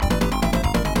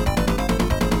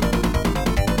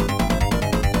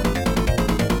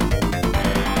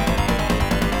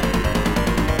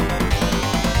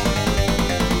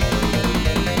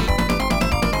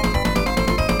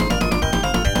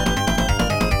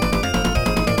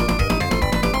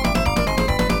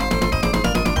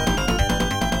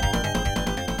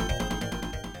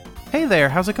there,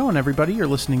 how's it going, everybody? You're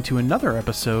listening to another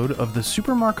episode of the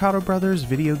Super Marcato Brothers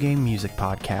Video Game Music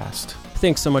Podcast.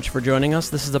 Thanks so much for joining us.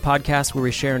 This is the podcast where we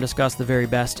share and discuss the very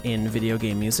best in video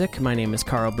game music. My name is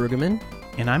Carl Brueggemann.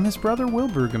 And I'm his brother, Will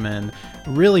Brueggemann.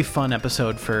 Really fun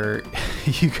episode for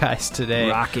you guys today.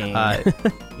 Rocking.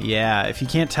 Yeah, if you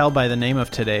can't tell by the name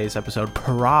of today's episode,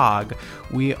 Prog,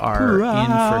 we are in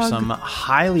for some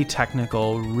highly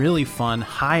technical, really fun,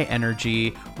 high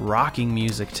energy, rocking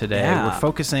music today. Yeah. We're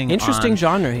focusing Interesting on,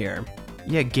 genre here.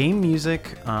 Yeah, game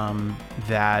music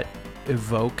that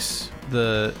evokes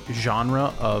the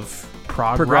genre of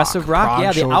progressive rock. Prog,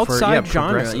 yeah, the outside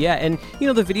genre. progressive. Yeah, and you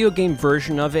know, the video game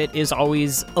version of it is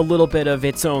always a little bit of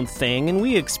its own thing, and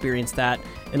we experience that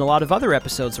in a lot of other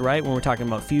episodes, right? When we're talking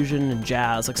about fusion and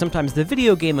jazz, like sometimes the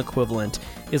video game equivalent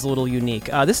is a little unique.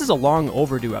 This is a long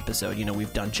overdue episode. You know,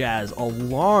 we've done jazz a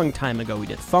long time ago. We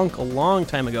did funk a long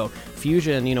time ago.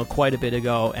 Fusion, you know, quite a bit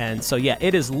ago. And so, yeah,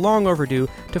 it is long overdue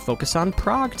to focus on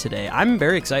prog today. I'm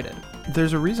very excited.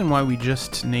 There's a reason why we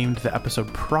just named the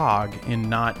episode Prog and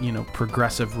not, you know,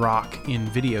 progressive rock in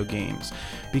video games.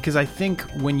 Because I think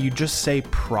when you just say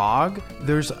prog,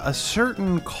 there's a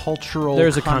certain cultural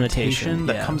connotation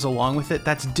that comes along with it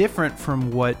that's different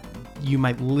from what you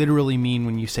might literally mean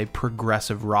when you say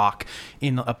progressive rock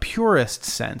in a purist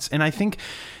sense. And I think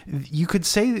you could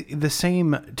say the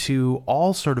same to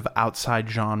all sort of outside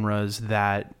genres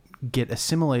that get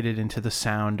assimilated into the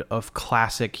sound of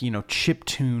classic, you know,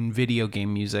 chiptune video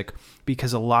game music,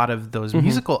 because a lot of those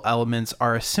musical elements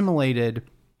are assimilated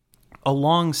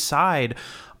alongside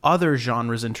other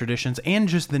genres and traditions, and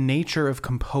just the nature of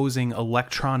composing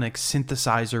electronic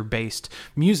synthesizer-based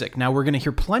music. Now, we're going to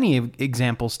hear plenty of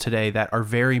examples today that are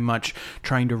very much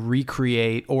trying to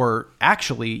recreate, or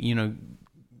actually, you know,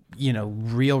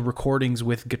 real recordings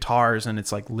with guitars, and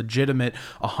it's like legitimate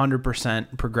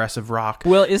 100% progressive rock.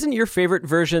 Well, isn't your favorite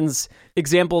versions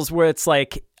examples where it's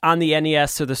like on the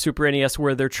NES or the Super NES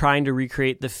where they're trying to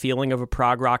recreate the feeling of a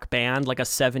prog rock band, like a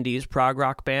 70s prog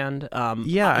rock band?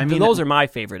 Yeah, I mean, those are my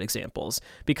favorite examples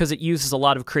because it uses a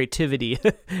lot of creativity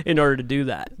in order to do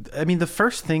that. I mean, the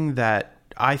first thing that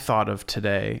I thought of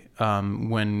today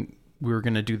when we were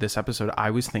going to do this episode, I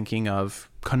was thinking of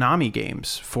Konami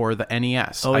games for the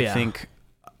NES. Oh, yeah. I think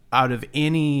out of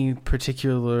any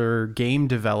particular game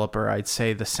developer, I'd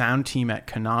say the sound team at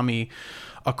Konami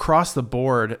across the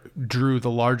board drew the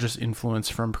largest influence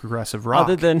from progressive rock.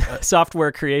 Other than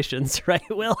Software Creations, right,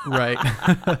 Will? Right.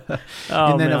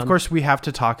 Oh, and then, man. of course, we have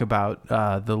to talk about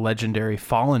the legendary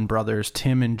Fallon brothers,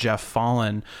 Tim and Jeff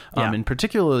Fallon, and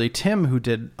particularly Tim, who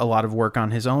did a lot of work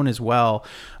on his own as well.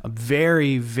 A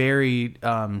very, very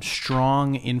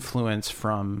strong influence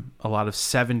from a lot of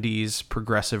 70s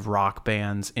progressive rock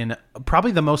bands, and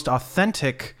probably the most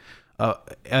authentic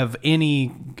of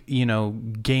any, you know,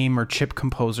 game or chip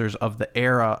composers of the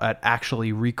era at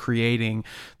actually recreating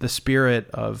the spirit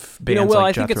of bands like Jethro Tull.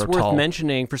 I think it's worth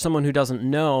mentioning for someone who doesn't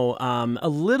know a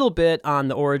little bit on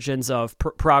the origins of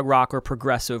prog rock or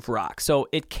progressive rock. So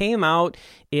it came out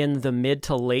in the mid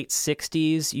to late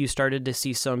 60s. You started to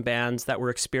see some bands that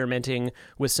were experimenting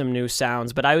with some new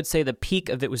sounds, but I would say the peak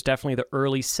of it was definitely the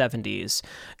early 70s.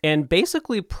 And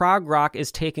basically, prog rock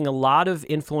is taking a lot of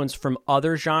influence from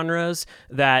other genres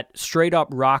that straight up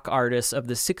rock artists of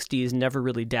the 60s never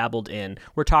really dabbled in.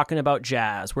 We're talking about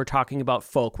jazz, we're talking about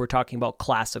folk, we're talking about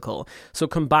classical. So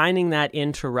combining that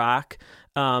into rock,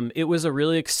 it was a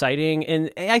really exciting, and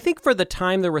I think for the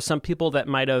time there were some people that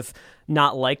might have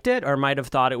not liked it or might have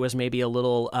thought it was maybe a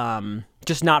little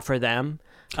just not for them.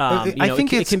 I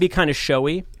think it can be kind of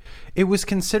showy. It was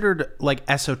considered like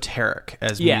esoteric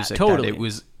as music. Totally. That it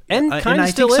was, and kind of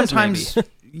still is, sometimes. Maybe.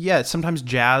 Yeah, sometimes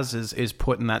jazz is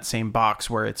put in that same box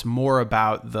where it's more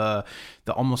about the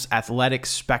almost athletic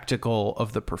spectacle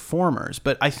of the performers.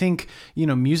 But I think, you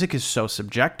know, music is so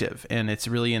subjective, and it's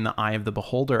really in the eye of the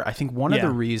beholder. I think one of the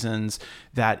reasons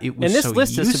that it was so useful... And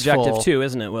this list is subjective too,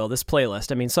 isn't it, Will? This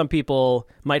playlist. I mean, some people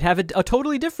might have a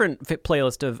totally different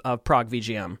playlist of prog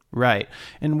VGM. Right.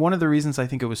 And one of the reasons I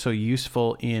think it was so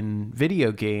useful in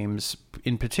video games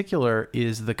in particular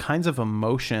is the kinds of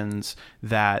emotions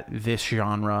that this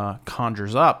genre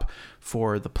conjures up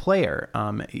for the player.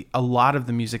 A lot of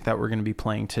the music that we're going to be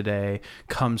playing today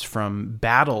comes from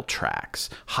battle tracks,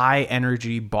 high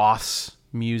energy boss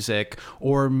music,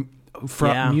 or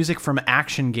from music from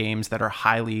action games that are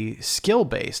highly skill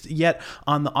based. Yet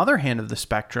on the other hand of the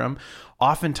spectrum,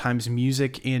 oftentimes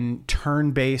music in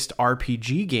turn-based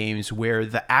RPG games where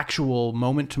the actual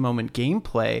moment-to-moment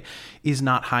gameplay is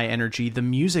not high energy. The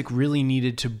music really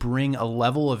needed to bring a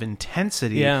level of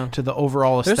intensity to the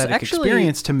overall aesthetic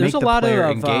experience to make the player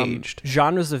engaged.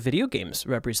 Genres of video games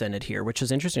represented here, which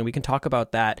is interesting. We can talk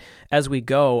about that as we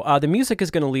go. The music is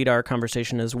going to lead our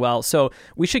conversation as well. So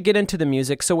we should get into the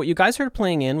music. So what you guys heard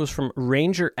playing in was from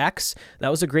Ranger X. That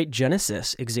was a great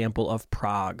Genesis example of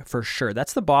Prog, for sure.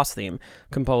 That's the boss theme,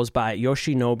 composed by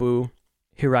Yoshinobu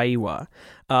Hiraiwa.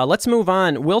 Let's move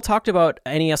on. Will talked about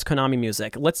NES Konami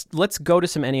music. Let's go to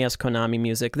some NES Konami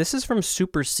music. This is from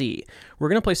Super C. We're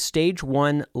going to play Stage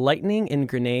 1, Lightning and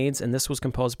Grenades, and this was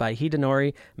composed by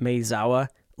Hidenori Meizawa.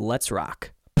 Let's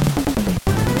rock.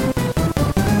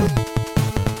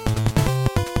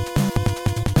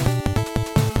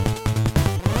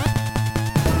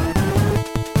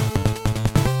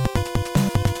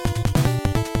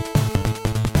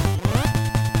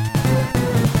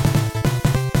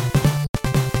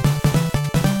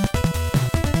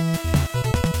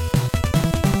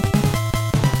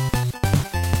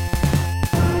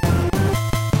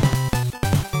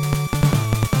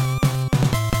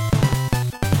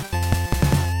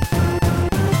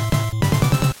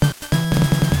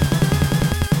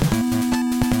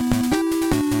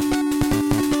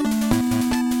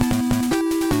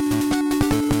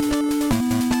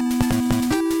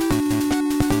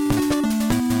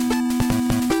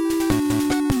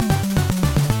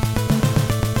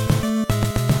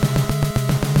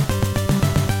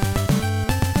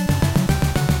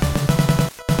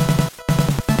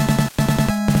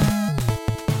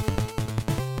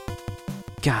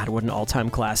 God, what an all-time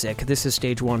classic. This is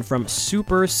Stage 1 from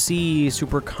Super C,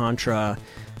 Super Contra.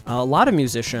 A lot of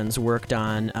musicians worked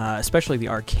on, especially the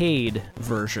arcade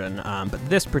version, but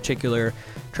this particular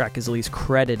track is at least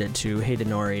credited to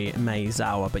Hidenori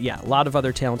Meizawa. But yeah, a lot of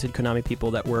other talented Konami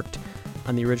people that worked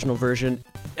on the original version.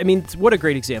 I mean, what a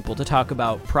great example to talk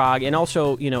about Prog, and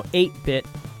also, 8-bit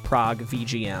Prog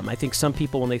VGM. I think some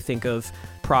people, when they think of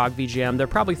Prog VGM, they're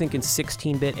probably thinking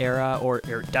 16-bit era, or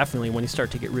definitely when you start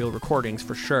to get real recordings,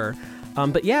 for sure.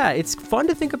 But yeah, it's fun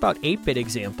to think about 8-bit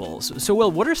examples. So,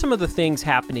 Will, what are some of the things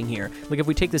happening here? Like, if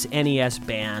we take this NES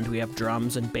band, we have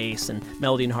drums and bass and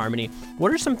melody and harmony.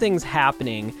 What are some things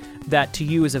happening that to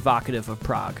you is evocative of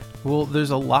Prog? Well, there's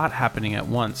a lot happening at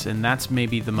once, and that's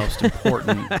maybe the most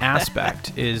important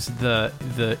aspect, is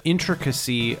the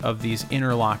intricacy of these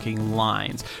interlocking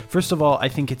lines. First of all, I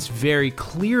think it's very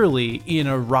clearly in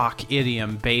a rock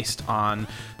idiom based on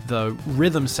the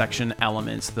rhythm section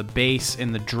elements, the bass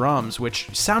and the drums,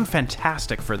 which sound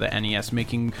fantastic for the NES,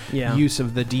 making use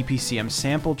of the DPCM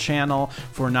sample channel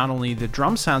for not only the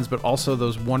drum sounds, but also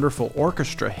those wonderful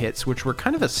orchestra hits, which were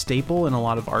kind of a staple in a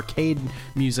lot of arcade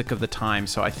music of the time.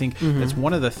 So I think that's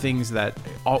one of the things that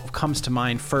comes to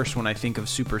mind first when I think of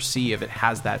Super C, if it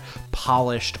has that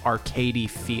polished arcadey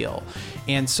feel.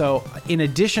 And so in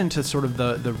addition to sort of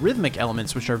the rhythmic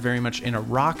elements, which are very much in a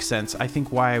rock sense, I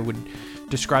think why I would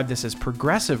describe this as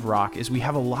progressive rock is we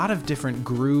have a lot of different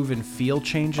groove and feel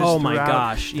changes throughout. My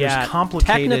gosh, There's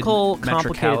complicated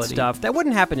stuff that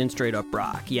wouldn't happen in straight up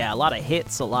rock. Yeah, a lot of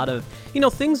hits, a lot of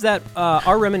things that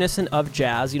are reminiscent of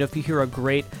jazz. If you hear a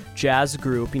great jazz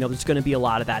group, there's going to be a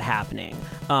lot of that happening.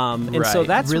 And so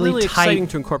that's really exciting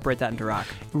to incorporate that into rock.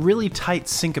 Really tight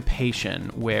syncopation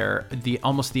where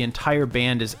almost the entire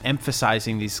band is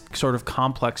emphasizing these sort of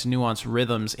complex, nuanced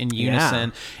rhythms in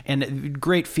unison, and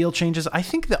great feel changes. I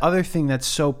think the other thing that's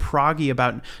so proggy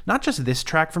about not just this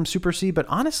track from Super C, but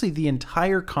honestly the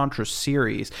entire Contra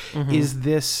series is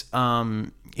this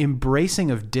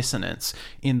embracing of dissonance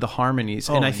in the harmonies.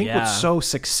 And I think what's so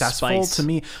successful to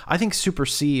me, I think Super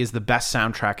C is the best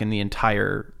soundtrack in the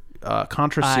entire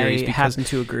Contra series. I happen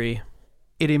to agree.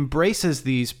 It embraces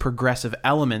these progressive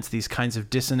elements, these kinds of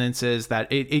dissonances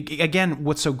that again,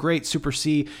 what's so great, Super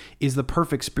C is the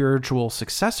perfect spiritual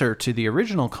successor to the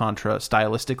original Contra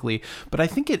stylistically, but I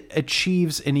think it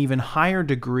achieves an even higher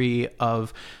degree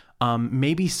of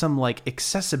maybe some like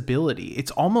accessibility. It's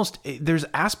almost, there's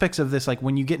aspects of this, like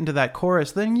when you get into that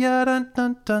chorus, then dun,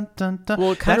 dun, dun, dun, dun.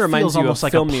 Well, it kind of reminds you almost of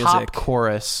like film a music. pop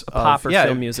chorus, pop or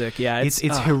film music. Yeah, it's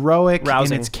heroic,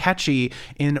 rousing. and it's catchy.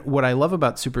 And what I love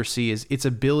about Super C is its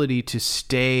ability to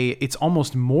stay. It's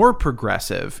almost more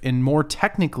progressive and more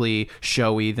technically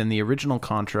showy than the original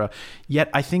Contra. Yet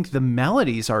I think the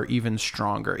melodies are even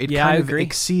stronger. It kind of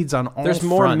exceeds on all fronts. There's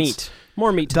more meat.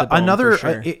 More meat to the bone, another,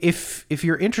 for sure. If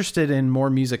you're interested in more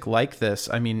music like this,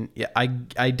 I mean, I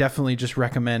definitely just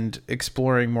recommend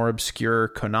exploring more obscure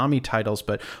Konami titles,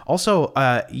 but also,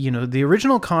 the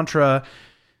original Contra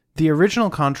The original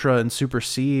Contra and Super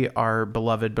C are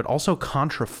beloved, but also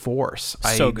Contra Force.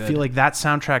 So I good. feel like that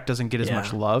soundtrack doesn't get as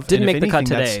much love. Didn't And if make the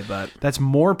cut anything, today, but that's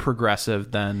more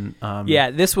progressive than... yeah,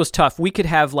 this was tough. We could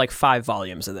have like 5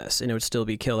 volumes of this, and it would still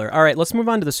be killer. All right, let's move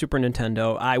on to the Super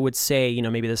Nintendo. I would say,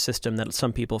 maybe the system that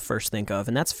some people first think of,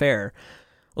 and that's fair.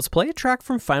 Let's play a track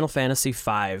from Final Fantasy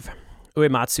V.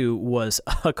 Uematsu was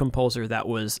a composer that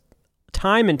was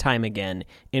time and time again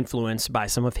influenced by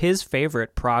some of his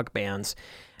favorite prog bands.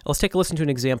 Let's take a listen to an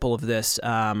example of this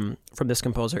from this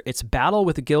composer. It's Battle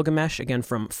with Gilgamesh, again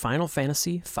from Final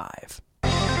Fantasy V.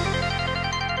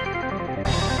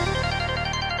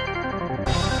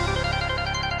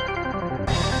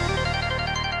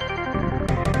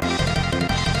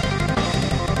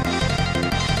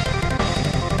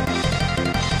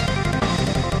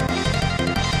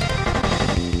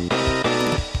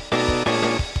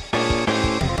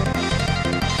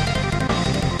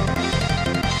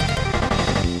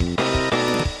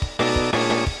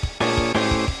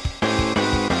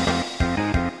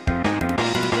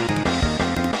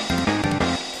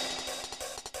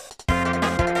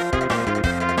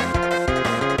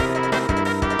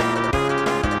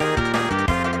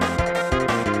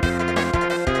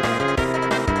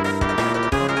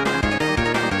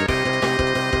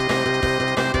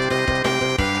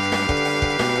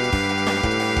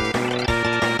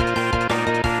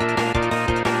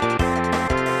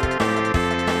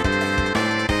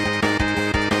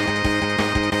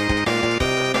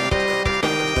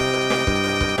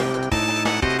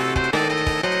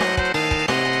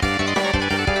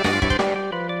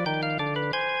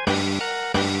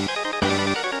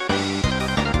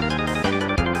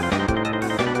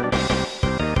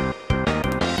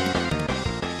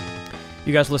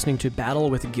 You guys listening to Battle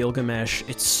with Gilgamesh.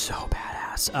 It's so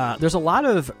badass. There's a lot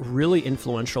of really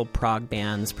influential prog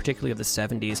bands, particularly of the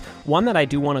 70s. One that I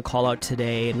do want to call out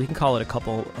today, and we can call it a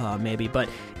couple maybe, but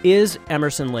is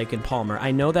Emerson, Lake and Palmer.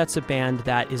 I know that's a band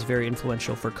that is very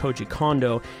influential for Koji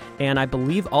Kondo, and I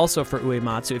believe also for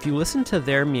Uematsu. If you listen to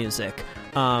their music,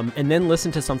 and then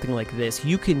listen to something like this,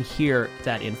 you can hear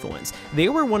that influence. They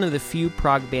were one of the few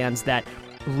prog bands that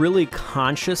really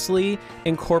consciously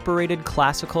incorporated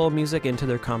classical music into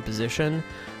their composition.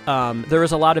 There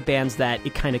was a lot of bands that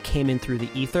it kind of came in through the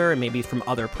ether and maybe from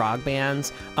other prog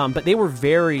bands, but they were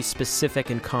very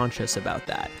specific and conscious about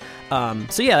that.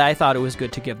 So yeah, I thought it was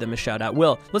good to give them a shout out.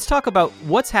 Will, let's talk about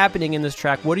what's happening in this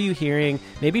track. What are you hearing?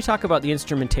 Maybe talk about the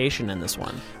instrumentation in this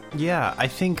one. Yeah, I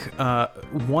think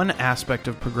one aspect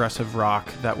of progressive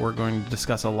rock that we're going to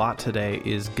discuss a lot today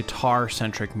is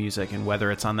guitar-centric music, and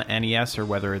whether it's on the NES or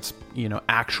whether it's,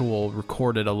 actual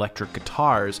recorded electric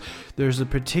guitars, there's a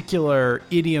particular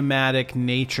idiomatic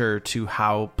nature to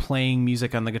how playing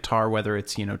music on the guitar, whether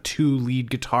it's, 2 lead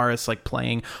guitarists like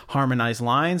playing harmonized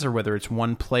lines or whether it's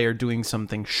one player doing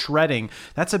something shredding,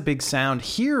 that's a big sound.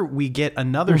 Here we get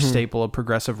another staple of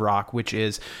progressive rock, which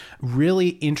is really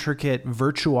intricate,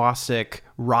 virtuosic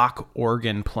rock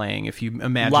organ playing. If you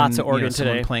imagine lots of organ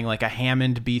someone today playing like a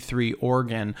Hammond B3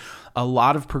 organ, a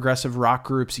lot of progressive rock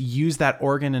groups use that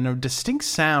organ in a distinct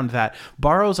sound that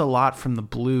borrows a lot from the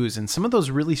blues and some of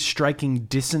those really striking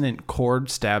dissonant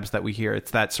chord stabs that we hear.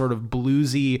 It's that sort of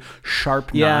bluesy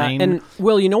sharp nine. And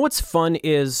Will, what's fun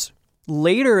is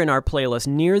later in our playlist,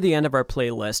 near the end of our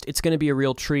playlist, it's going to be a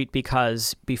real treat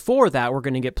because before that, we're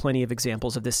going to get plenty of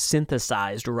examples of this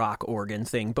synthesized rock organ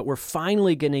thing, but we're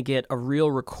finally going to get a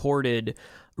real recorded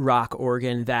rock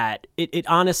organ that it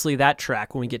honestly, that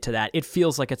track, when we get to that, it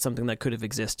feels like it's something that could have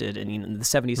existed in the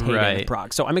 70s heyday of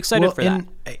Prog. So I'm excited for that.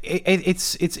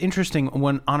 It's interesting.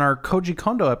 When on our Koji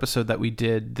Kondo episode that we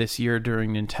did this year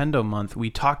during Nintendo Month, we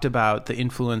talked about the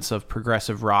influence of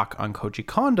progressive rock on Koji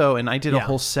Kondo, and I did a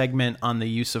whole segment on the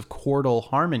use of chordal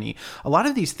harmony. A lot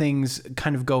of these things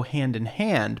kind of go hand in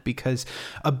hand because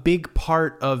a big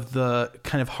part of the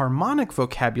kind of harmonic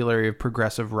vocabulary of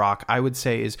progressive rock, I would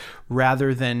say, is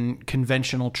rather than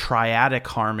conventional triadic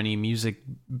harmony music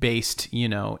based,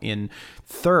 in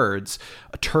thirds,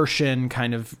 a tertian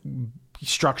kind of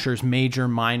structures, major,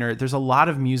 minor. There's a lot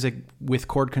of music with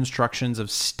chord constructions of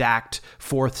stacked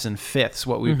fourths and fifths,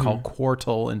 what we would call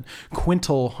quartal and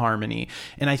quintal harmony.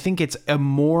 And I think it's a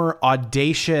more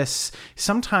audacious,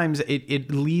 sometimes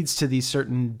it leads to these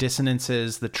certain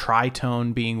dissonances, the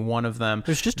tritone being one of them.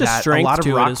 There's just a strength a lot of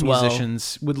to rock it as well.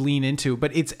 musicians would lean into.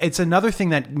 But it's another thing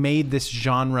that made this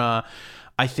genre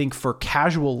I think for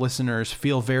casual listeners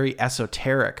feel very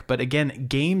esoteric. But again,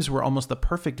 games were almost the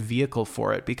perfect vehicle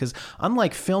for it, because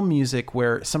unlike film music,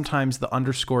 where sometimes the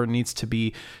underscore needs to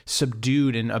be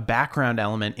subdued in a background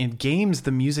element, in games,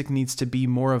 the music needs to be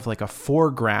more of like a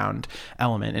foreground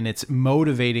element, and it's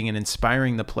motivating and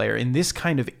inspiring the player. In this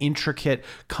kind of intricate,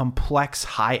 complex,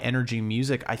 high energy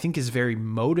music, I think is very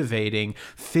motivating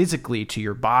physically to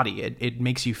your body. It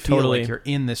makes you feel like you're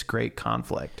in this great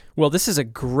conflict. Well, this is a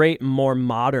great, more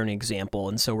modern example,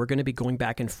 and so we're going to be going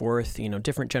back and forth,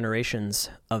 different generations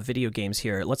of video games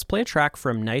here. Let's play a track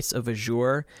from Knights of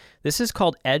Azure. This is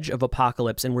called Edge of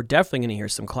Apocalypse, and we're definitely going to hear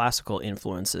some classical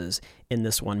influences in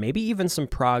this one, maybe even some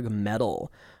prog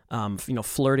metal,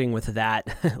 flirting with that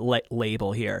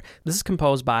label here. This is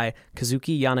composed by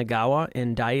Kazuki Yanagawa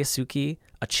and Daisuke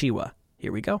Achiwa.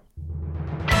 Here we go.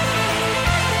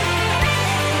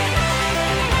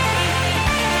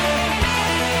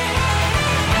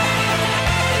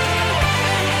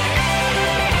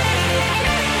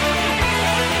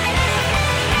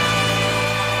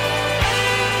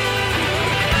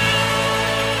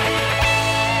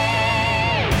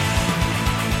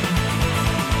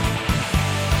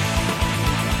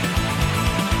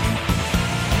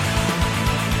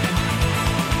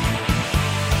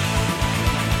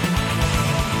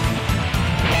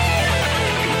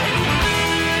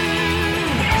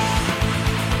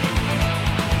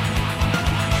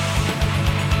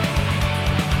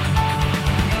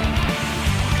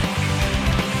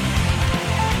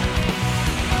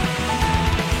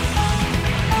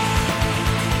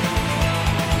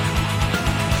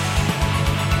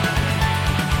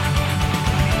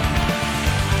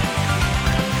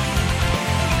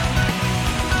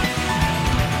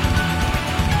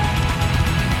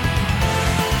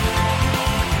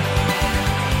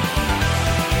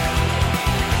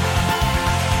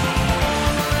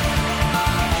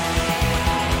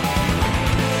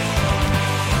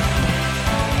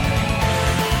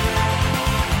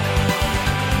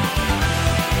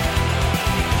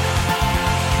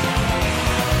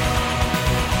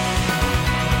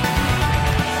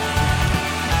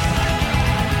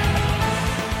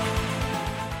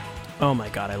 Oh my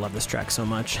God, I love this track so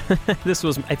much. This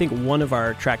was, I think, one of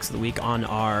our tracks of the week on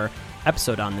our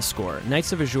episode on this score.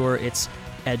 Knights of Azure, it's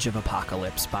Edge of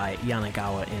Apocalypse by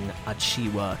Yanagawa and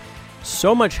Achiwa.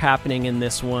 So much happening in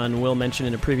this one. Will mentioned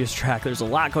in a previous track, there's a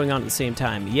lot going on at the same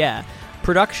time. Yeah,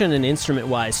 production and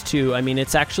instrument-wise, too. I mean,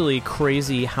 it's actually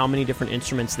crazy how many different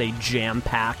instruments they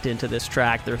jam-packed into this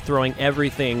track. They're throwing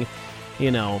everything,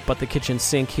 but the kitchen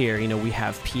sink here. We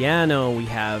have piano, we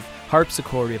have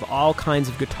harpsichord, we have all kinds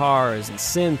of guitars and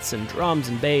synths and drums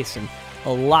and bass and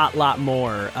a lot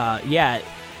more.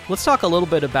 Let's talk a little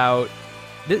bit about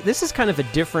this is kind of a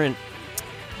different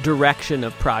direction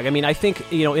of prog. I mean, I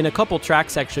think, in a couple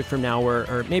tracks actually from now,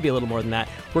 or maybe a little more than that,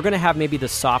 we're going to have maybe the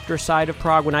softer side of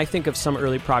prog. When I think of some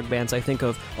early prog bands, I think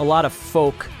of a lot of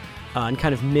folk and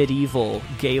kind of medieval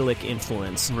Gaelic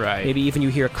influence. Right. Maybe even you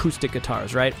hear acoustic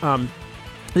guitars, right?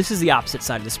 This is the opposite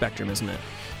side of the spectrum, isn't it?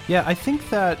 Yeah, I think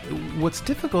that what's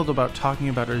difficult about talking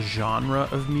about a genre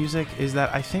of music is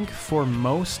that I think for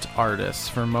most artists,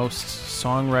 for most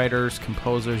songwriters,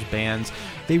 composers, bands,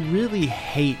 they really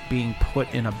hate being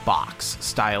put in a box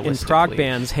stylistically. And prog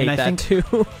bands hate that too.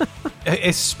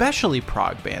 Especially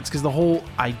prog bands, because the whole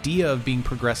idea of being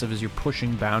progressive is you're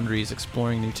pushing boundaries,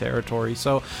 exploring new territory.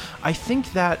 So I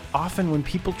think that often when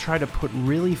people try to put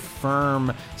really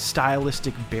firm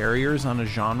stylistic barriers on a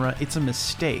genre, it's a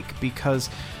mistake, because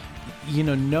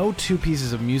no two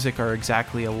pieces of music are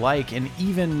exactly alike, and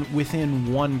even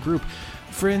within one group.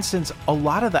 For instance, a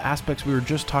lot of the aspects we were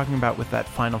just talking about with that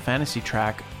Final Fantasy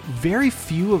track, very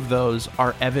few of those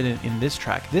are evident in this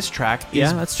track. This track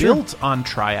is built on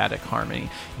triadic harmony.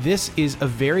 This is a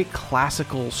very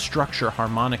classical structure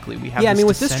harmonically. We have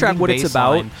with this track, what it's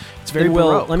about, it's very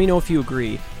Baroque. Let me know if you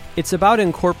agree. It's about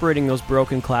incorporating those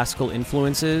Baroque and classical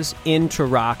influences into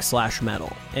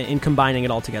rock/metal and combining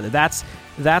it all together.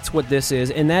 That's what this is,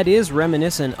 and that is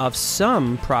reminiscent of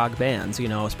some prog bands,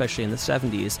 especially in the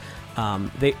 70s.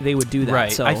 They would do that.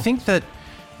 Right. So I think that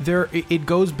it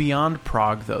goes beyond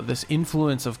prog, though. This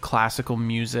influence of classical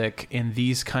music and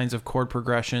these kinds of chord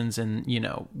progressions and,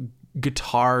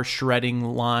 guitar shredding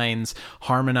lines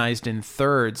harmonized in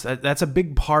thirds, that's a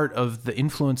big part of the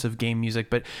influence of game music,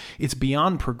 but it's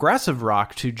beyond progressive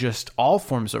rock to just all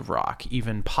forms of rock,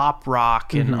 even pop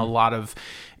rock, and a lot of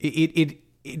it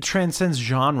transcends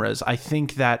genres. I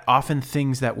think that often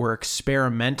things that were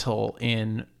experimental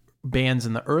in bands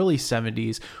in the early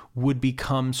 70s would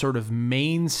become sort of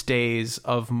mainstays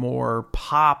of more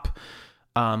pop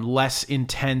less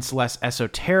intense, less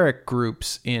esoteric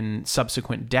groups in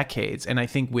subsequent decades. And I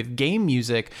think with game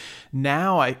music,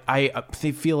 now I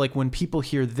feel like when people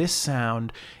hear this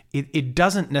sound, it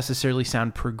doesn't necessarily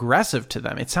sound progressive to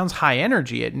them. It sounds high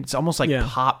energy. It's almost like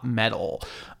pop metal.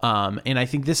 And I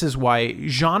think this is why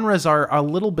genres are a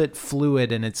little bit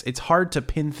fluid, and it's hard to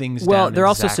pin things down. Well, they're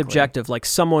also subjective. Like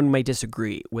someone may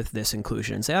disagree with this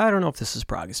inclusion and say, I don't know if this is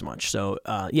prog as much. So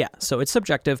so it's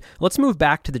subjective. Let's move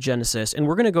back to the Genesis, and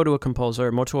we're going to go to a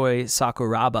composer, Motoi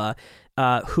Sakuraba,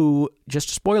 who, just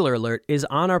spoiler alert, is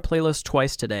on our playlist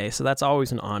twice today, so that's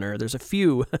always an honor. There's a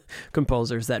few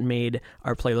composers that made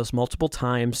our playlist multiple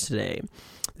times today.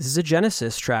 This is a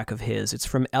Genesis track of his. It's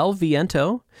from El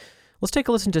Viento. Let's take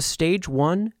a listen to Stage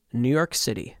 1, New York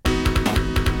City.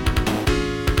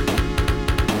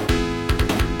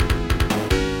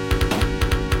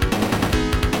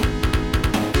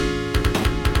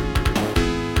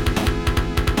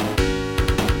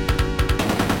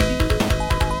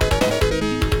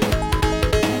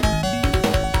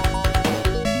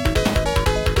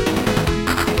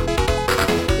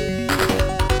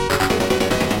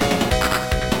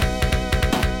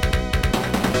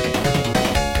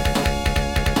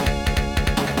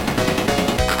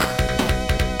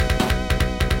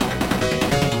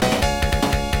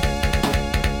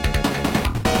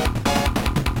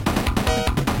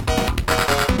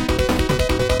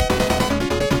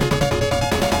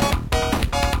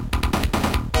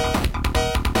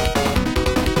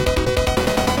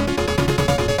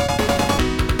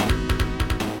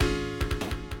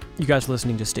 You guys are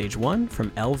listening to Stage 1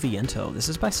 from El Viento. This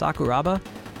is by Sakuraba.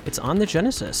 It's on the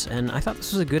Genesis, and I thought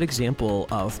this was a good example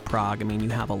of prog. I mean, you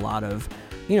have a lot of,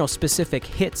 specific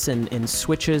hits and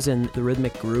switches in the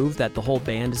rhythmic groove that the whole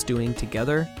band is doing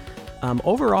together.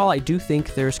 Overall, I do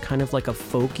think there's kind of like a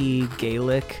folky,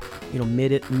 Gaelic,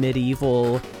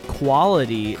 medieval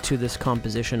quality to this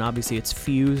composition. Obviously, it's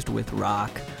fused with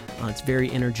rock. It's very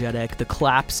energetic. The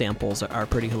clap samples are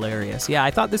pretty hilarious. Yeah,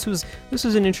 I thought this was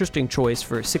an interesting choice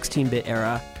for 16-bit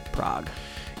era prog.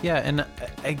 Yeah, and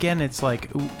again, it's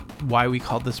like why we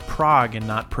call this prog and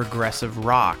not progressive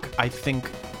rock. I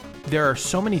think there are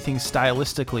so many things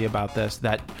stylistically about this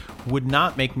that would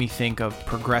not make me think of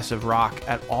progressive rock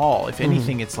at all. If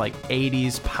anything, it's like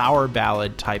 80s power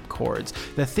ballad type chords.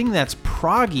 The thing that's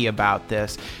proggy about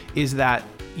this is that,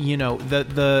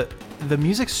 the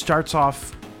music starts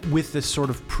off with this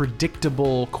sort of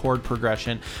predictable chord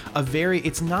progression,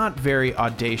 it's not very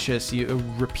audacious, a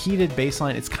repeated bass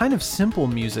line. It's kind of simple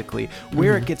musically.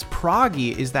 Where it gets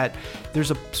proggy is that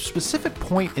there's a specific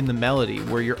point in the melody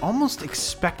where you're almost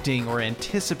expecting or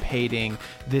anticipating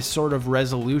this sort of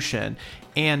resolution.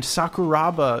 And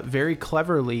Sakuraba very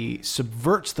cleverly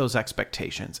subverts those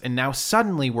expectations. And now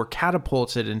suddenly we're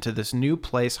catapulted into this new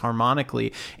place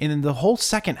harmonically. And then the whole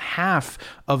second half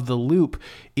of the loop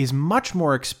is much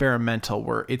more experimental,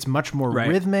 where it's much more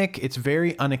rhythmic. It's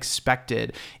very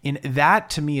unexpected. And that,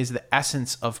 to me, is the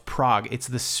essence of prog. It's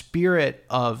the spirit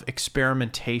of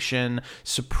experimentation,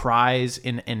 surprise,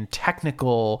 and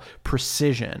technical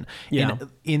precision. Yeah.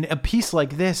 In a piece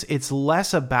like this, it's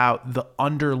less about the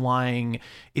underlying.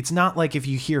 It's not like if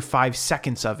you hear 5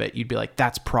 seconds of it, you'd be like,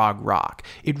 that's prog rock.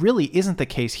 It really isn't the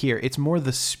case here. It's more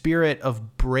the spirit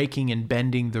of breaking and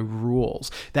bending the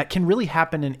rules that can really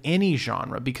happen in any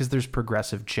genre, because there's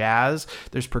progressive jazz,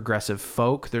 there's progressive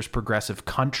folk, there's progressive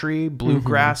country,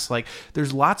 bluegrass. Like,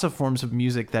 there's lots of forms of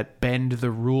music that bend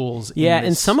the rules. Yeah,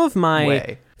 and some of my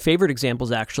way. Favorite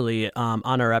examples, actually,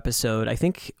 on our episode, I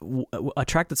think a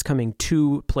track that's coming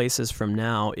 2 places from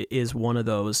now is one of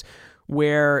those,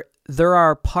 where there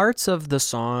are parts of the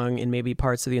song and maybe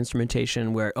parts of the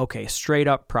instrumentation where, okay, straight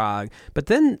up prog, but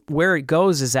then where it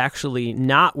goes is actually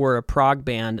not where a prog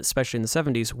band, especially in the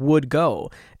 70s, would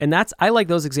go. And I like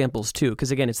those examples too,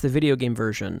 because again, it's the video game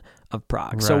version of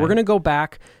prog. Right. So we're going to go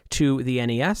back to the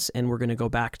NES, and we're going to go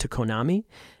back to Konami,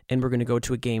 and we're going to go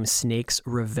to a game, Snake's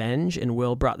Revenge, and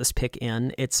Will brought this pick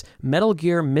in. It's Metal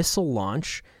Gear Missile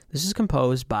Launch. This is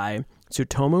composed by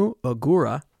Tsutomu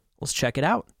Ogura. Let's check it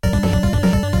out.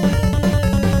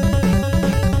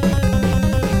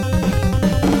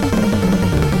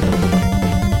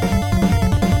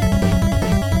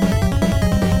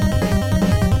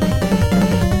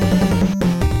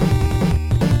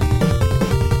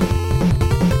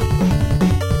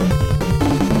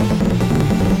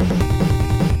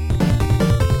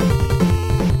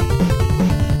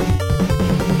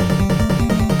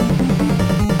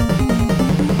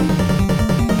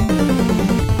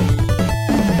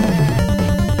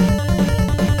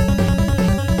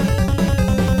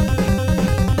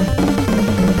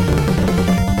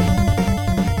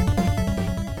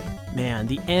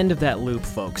 end of that loop,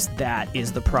 folks, that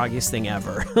is the proggiest thing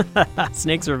ever.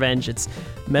 Snake's Revenge, it's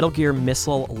Metal Gear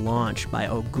Missile Launch by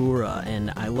Ogura,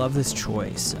 and I love this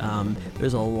choice.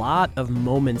 There's a lot of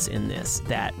moments in this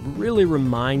that really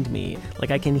remind me,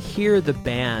 like I can hear the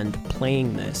band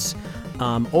playing this.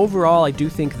 Overall, I do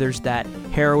think there's that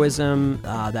heroism,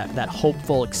 that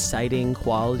hopeful, exciting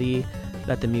quality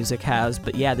that the music has.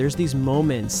 But yeah, there's these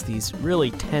moments, these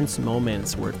really tense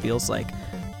moments where it feels like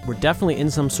we're definitely in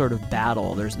some sort of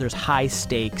battle. There's high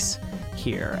stakes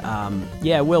here.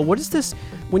 Will, what is this,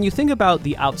 when you think about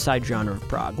the outside genre of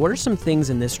prog, what are some things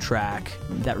in this track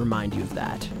that remind you of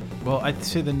that? Well, I'd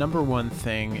say the number one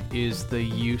thing is the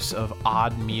use of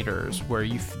odd meters, where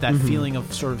that feeling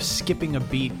of sort of skipping a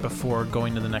beat before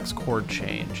going to the next chord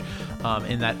change.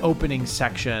 And that opening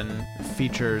section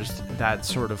features that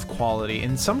sort of quality.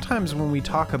 And sometimes when we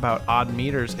talk about odd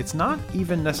meters, it's not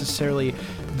even necessarily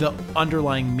the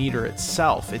underlying meter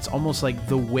itself. It's almost like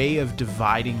the way of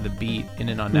dividing the beat in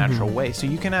an unnatural way. So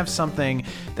you can have something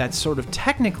that's sort of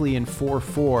technically in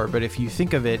 4/4, but if you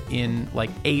think of it in like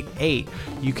 8/8,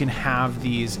 you can have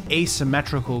these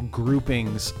asymmetrical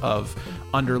groupings of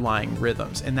underlying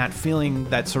rhythms, and that feeling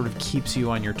that sort of keeps you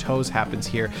on your toes happens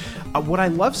here. What I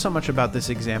love so much about this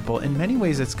example, in many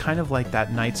ways it's kind of like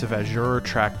that Knights of Azure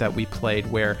track that we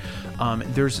played, where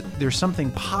there's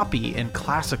something poppy and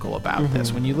classical about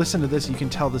this. When you listen to this, you can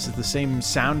tell this is the same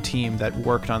sound team that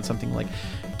worked on something like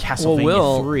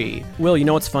Castlevania 3. Will, you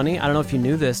know what's funny? I don't know if you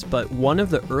knew this, but one of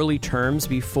the early terms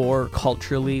before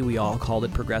culturally we all called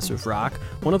it progressive rock,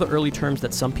 one of the early terms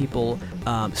that some people,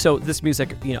 so this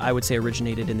music, I would say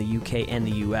originated in the UK and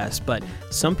the US, but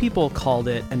some people called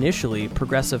it initially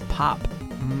progressive pop.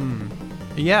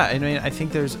 Yeah, I mean, I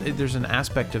think there's an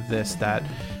aspect of this that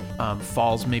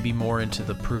falls maybe more into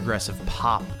the progressive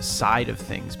pop side of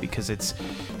things, because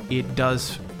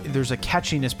there's a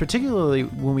catchiness, particularly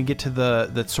when we get to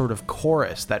the sort of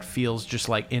chorus that feels just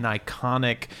like an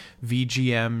iconic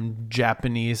VGM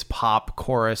Japanese pop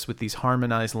chorus with these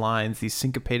harmonized lines, these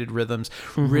syncopated rhythms,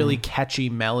 really catchy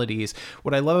melodies.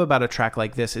 What I love about a track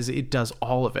like this is it does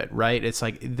all of it, right? It's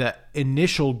like the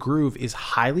initial groove is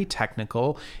highly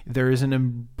technical. There is an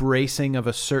embracing of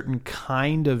a certain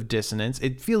kind of dissonance.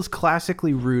 It feels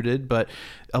classically rooted, but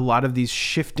a lot of these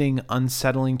shifting,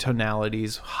 unsettling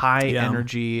tonalities, high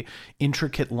energy,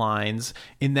 intricate lines,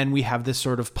 and then we have this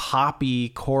sort of poppy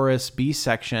chorus B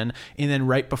section, and then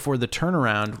right before the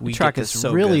turnaround, we get this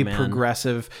really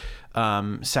progressive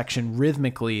section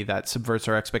rhythmically that subverts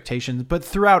our expectations. But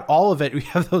throughout all of it, we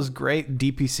have those great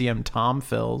DPCM tom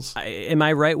fills. Am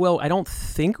I right, Will? I don't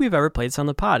think we've ever played this on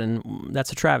the pod, and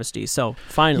that's a travesty. So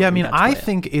finally, yeah, I mean, I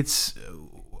think it's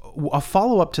a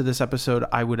follow-up to this episode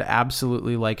I would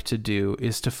absolutely like to do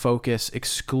is to focus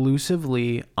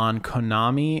exclusively on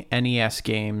Konami NES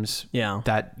games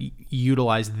that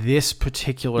utilize this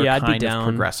particular kind of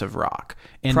progressive rock.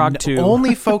 And Prog 2.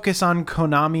 Only focus on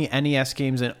Konami NES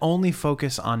games and only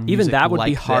focus on music. Even that would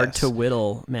like be hard this. to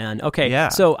whittle, man. Okay,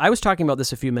 so I was talking about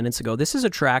this a few minutes ago. This is a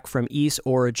track from East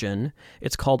Origin.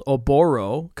 It's called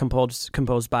Oboro,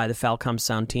 composed by the Falcom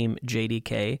sound team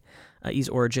JDK.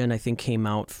 East Origin, I think, came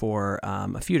out for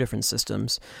a few different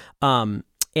systems.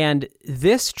 And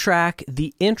this track,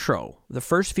 the intro, the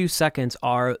first few seconds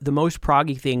are the most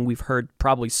proggy thing we've heard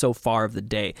probably so far of the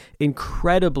day.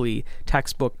 Incredibly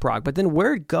textbook prog. But then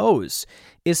where it goes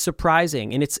is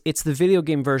surprising. And it's the video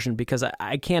game version, because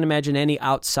I can't imagine any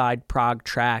outside prog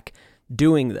track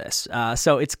doing this.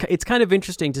 So it's kind of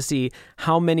interesting to see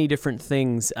how many different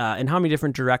things and how many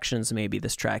different directions maybe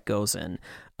this track goes in.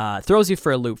 Throws you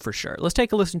for a loop for sure. Let's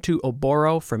take a listen to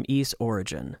Oboro from East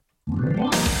Origin.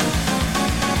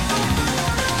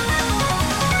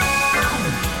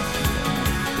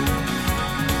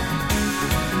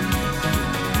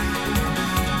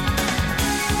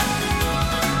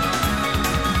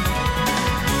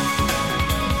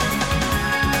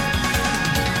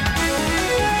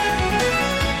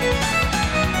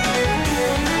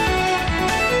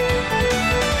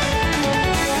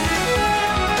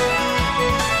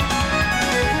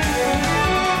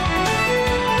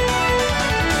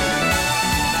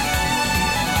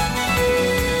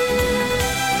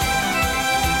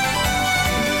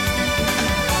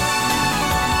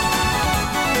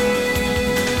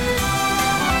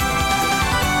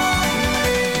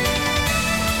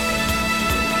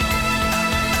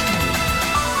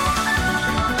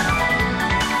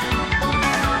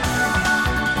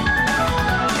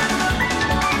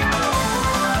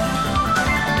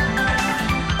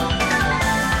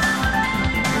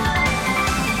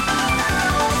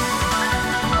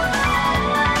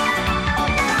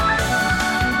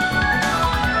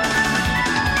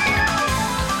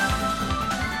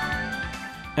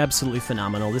 Absolutely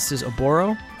phenomenal. This is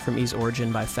Oboro from Ease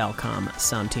Origin by Falcom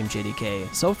Sound Team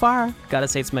JDK. So far, gotta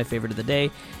say it's my favorite of the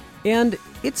day. And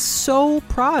it's so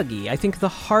proggy. I think the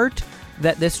heart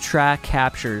that this track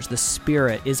captures, the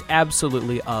spirit, is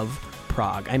absolutely of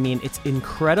prog. I mean, it's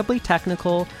incredibly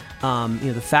technical.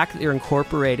 The fact that they're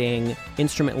incorporating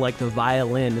instrument like the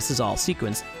violin, this is all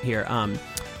sequenced here,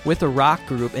 with a rock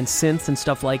group and synths and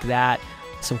stuff like that.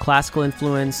 Some classical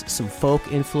influence, some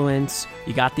folk influence.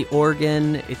 You got the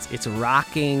organ. It's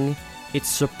rocking. It's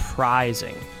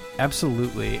surprising.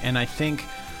 Absolutely. And I think,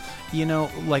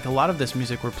 like a lot of this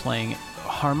music we're playing,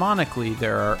 harmonically,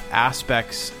 there are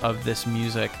aspects of this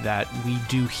music that we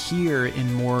do hear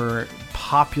in more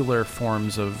popular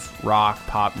forms of rock,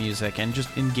 pop music, and just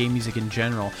in game music in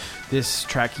general. This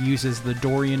track uses the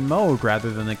Dorian mode rather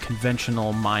than the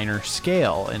conventional minor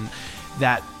scale, and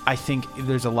that, I think,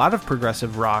 there's a lot of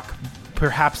progressive rock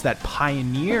perhaps that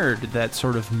pioneered that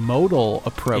sort of modal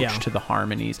approach to the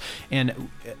harmonies. And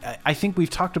I think we've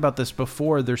talked about this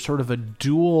before. There's sort of a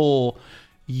dual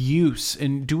use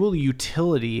and dual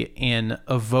utility in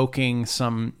evoking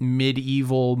some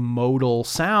medieval modal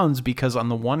sounds, because on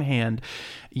the one hand,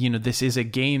 this is a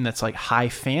game that's like high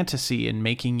fantasy and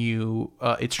making you,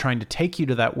 it's trying to take you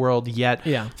to that world, yet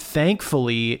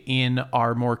thankfully in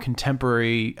our more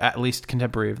contemporary, at least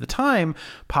contemporary of the time,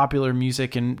 popular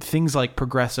music and things like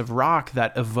progressive rock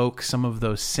that evoke some of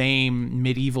those same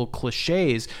medieval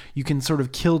cliches, you can sort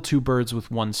of kill two birds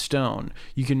with one stone.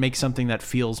 You can make something that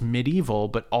feels medieval,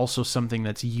 but also something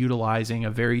that's utilizing a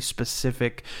very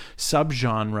specific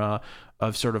subgenre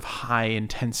of sort of high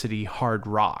intensity hard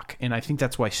rock. And I think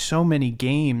that's why so many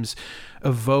games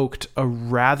evoked a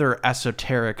rather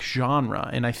esoteric genre.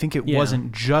 And I think it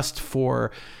wasn't just for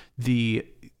the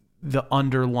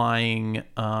underlying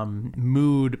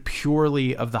mood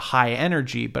purely of the high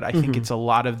energy, but I think it's a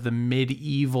lot of the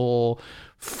medieval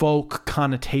folk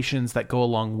connotations that go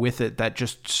along with it that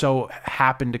just so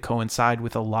happen to coincide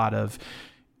with a lot of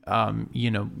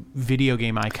video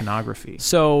game iconography.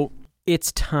 So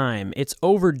it's time. It's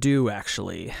overdue,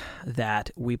 actually, that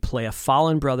we play a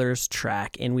Fallen Brothers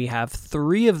track, and we have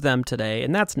 3 of them today,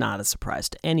 and that's not a surprise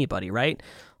to anybody, right?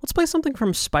 Let's play something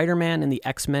from Spider-Man and the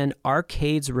X-Men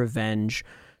Arcade's Revenge,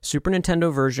 Super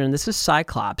Nintendo version. This is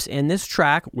Cyclops, and this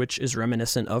track, which is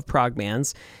reminiscent of prog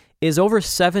bands, is over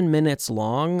 7 minutes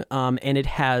long, and it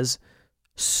has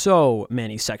so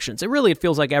many sections. It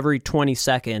feels like every 20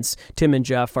 seconds, Tim and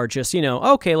Jeff are just,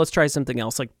 okay, let's try something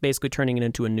else, like basically turning it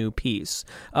into a new piece.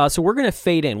 So we're going to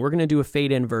fade in. We're going to do a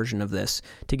fade-in version of this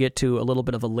to get to a little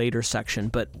bit of a later section.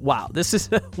 But wow, this is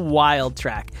a wild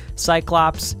track.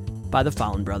 Cyclops by the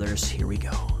Fallen Brothers. Here we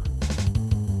go.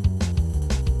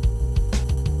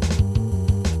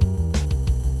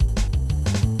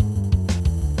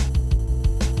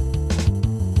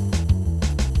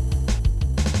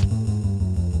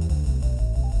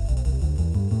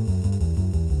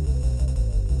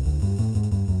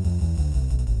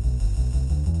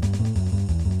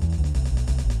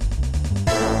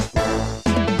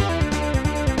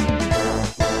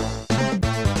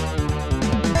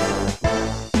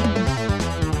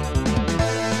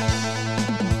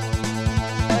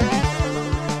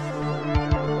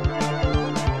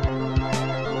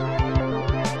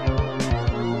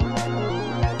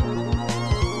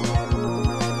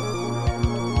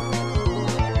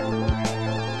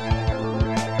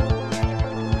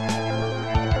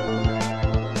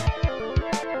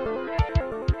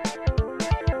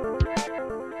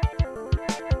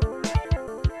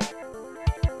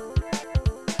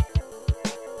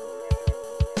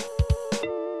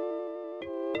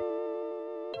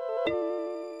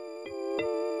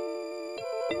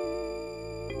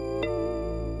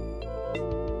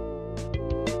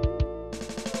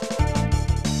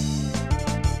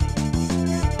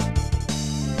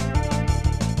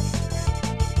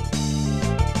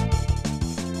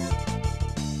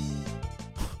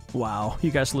 Wow, you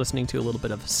guys are listening to a little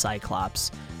bit of Cyclops,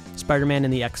 Spider-Man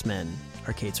and the X-Men,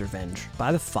 Arcade's Revenge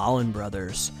by the Fallen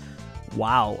Brothers.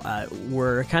 Wow,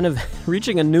 we're kind of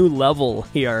reaching a new level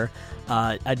here,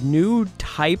 a new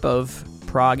type of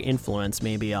prog influence,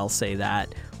 maybe I'll say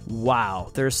that. Wow,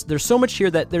 there's so much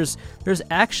here that there's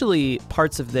actually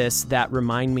parts of this that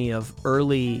remind me of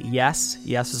early Yes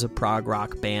is a prog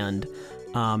rock band.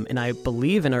 And I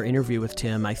believe in our interview with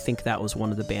Tim, I think that was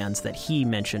one of the bands that he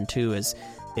mentioned too as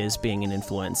being an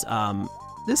influence.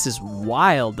 This is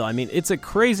wild, though. I mean, it's a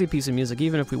crazy piece of music,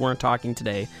 even if we weren't talking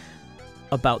today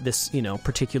about this,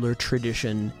 particular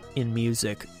tradition in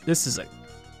music. This is a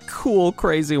cool,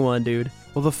 crazy one, dude.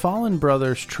 Well, the Fallen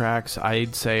Brothers tracks,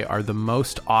 I'd say, are the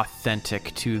most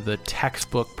authentic to the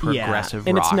textbook progressive rock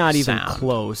and it's not even sound.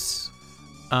 close.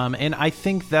 And I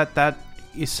think that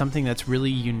is something that's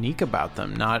really unique about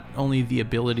them. Not only the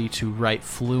ability to write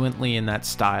fluently in that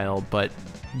style, but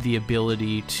the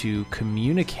ability to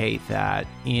communicate that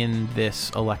in this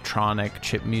electronic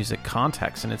chip music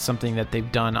context. And it's something that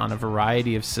they've done on a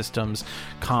variety of systems: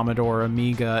 Commodore,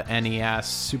 Amiga, NES,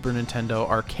 Super Nintendo,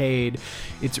 arcade.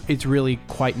 It's really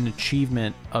quite an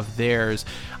achievement of theirs.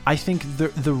 I think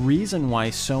the reason why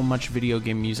so much video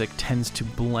game music tends to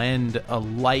blend a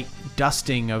light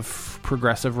dusting of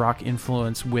progressive rock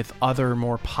influence with other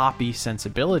more poppy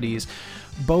sensibilities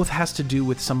both has to do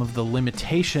with some of the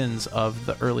limitations of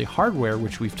the early hardware,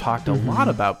 which we've talked a lot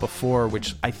about before,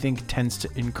 which I think tends to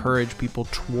encourage people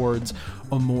towards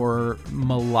a more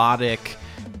melodic,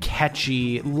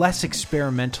 catchy, less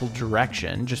experimental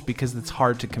direction, just because it's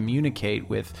hard to communicate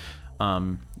with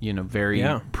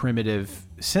very primitive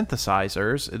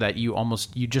synthesizers that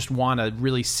you just want a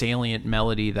really salient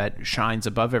melody that shines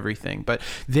above everything. But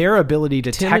their ability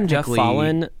to Tim and Jeff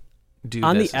Fallon do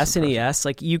on the this SNES,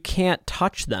 like, you can't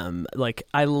touch them. Like,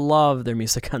 I love their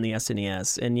music on the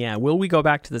SNES, and will we go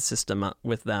back to the system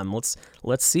with them?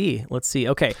 Let's see.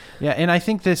 Okay. Yeah, and I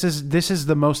think this is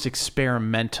the most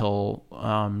experimental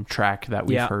track that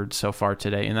we've heard so far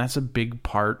today, and that's a big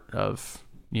part of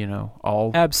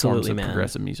all forms of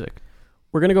progressive music.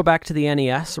 We're going to go back to the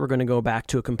NES. We're going to go back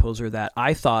to a composer that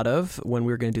I thought of when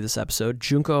we were going to do this episode,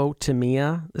 Junko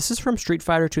Tamiya. This is from Street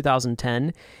Fighter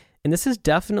 2010, and this is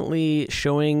definitely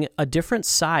showing a different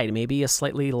side, maybe a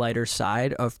slightly lighter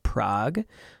side of Prog,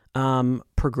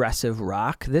 progressive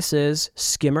rock. This is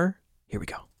Skimmer. Here we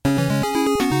go.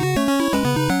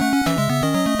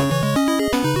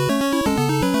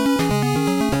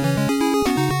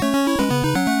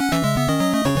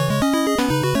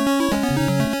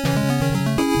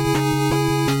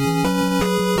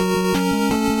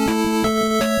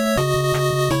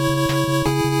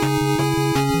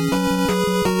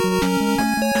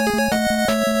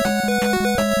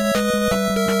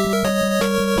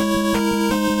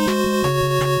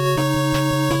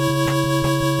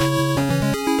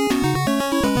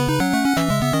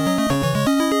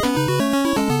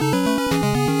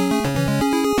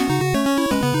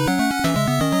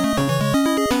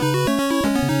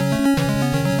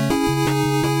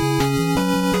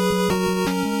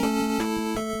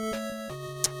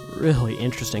 Really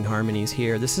interesting harmonies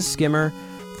here. This is Skimmer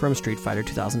from Street Fighter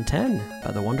 2010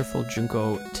 by the wonderful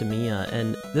Junko Tamiya,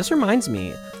 and this reminds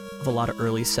me of a lot of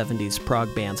early 70s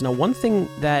prog bands. Now, one thing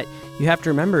that you have to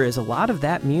remember is a lot of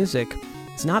that music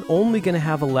is not only going to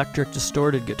have electric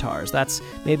distorted guitars. That's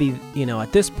maybe,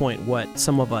 at this point what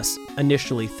some of us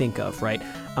initially think of, right?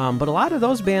 But a lot of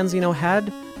those bands,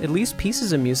 had at least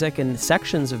pieces of music and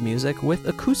sections of music with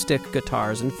acoustic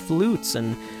guitars and flutes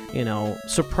and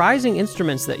surprising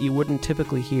instruments that you wouldn't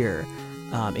typically hear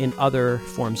in other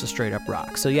forms of straight up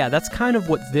rock. So that's kind of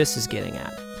what this is getting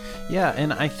at. Yeah,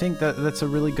 and I think that's a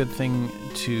really good thing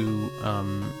to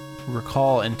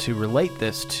recall and to relate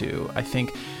this to. I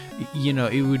think,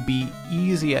 it would be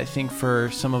easy, I think, for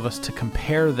some of us to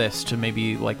compare this to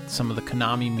maybe like some of the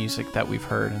Konami music that we've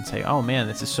heard and say, oh man,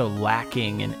 this is so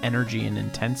lacking in energy and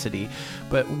intensity.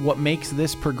 But what makes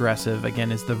this progressive,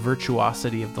 again, is the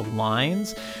virtuosity of the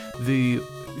lines, the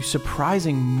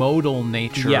surprising modal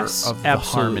nature of the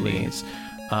harmonies.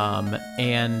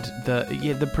 And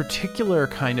the particular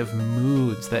kind of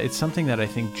moods, that it's something that I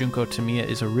think Junko Tamiya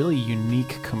is a really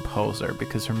unique composer,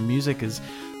 because her music is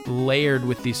layered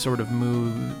with these sort of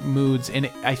moods. And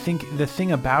I think the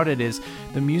thing about it is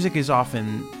the music is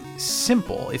often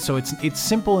simple. It's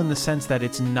simple in the sense that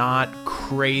it's not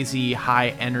crazy high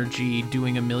energy,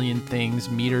 doing a million things,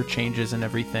 meter changes and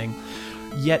everything.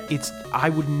 Yet I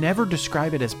would never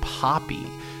describe it as poppy.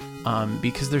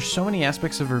 Because there's so many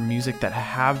aspects of her music that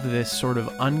have this sort of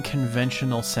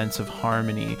unconventional sense of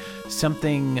harmony,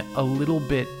 something a little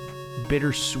bit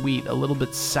bittersweet, a little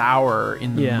bit sour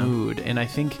in the mood. And I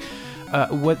think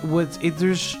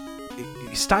there's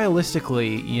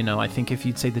stylistically, I think if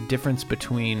you'd say the difference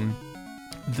between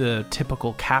the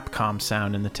typical Capcom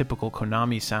sound and the typical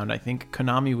Konami sound, I think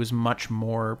Konami was much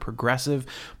more progressive,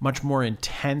 much more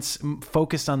intense,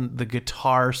 focused on the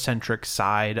guitar-centric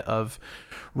side of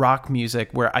rock music,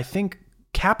 where I think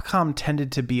Capcom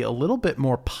tended to be a little bit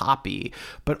more poppy.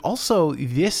 But also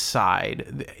this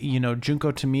side,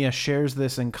 Junko Tamiya shares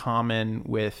this in common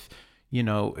with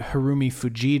Harumi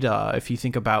Fujita, if you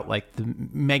think about like the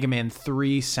Mega Man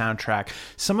 3 soundtrack,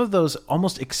 some of those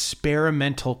almost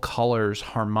experimental colors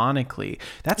harmonically,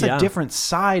 that's a different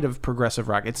side of progressive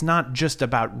rock. It's not just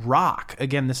about rock.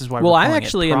 Again, this is why we're calling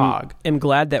it prog. am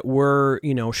glad that we're,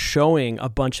 showing a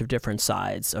bunch of different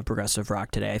sides of progressive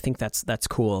rock today. I think that's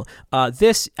cool.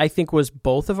 This, I think, was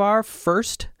both of our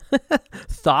first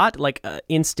thought, like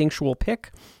instinctual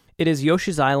pick. It is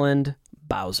Yoshi's Island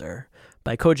Bowser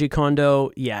by Koji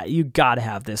Kondo. Yeah, you gotta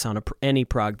have this on any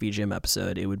Prog VGM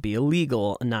episode. It would be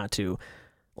illegal not to.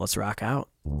 Let's rock out.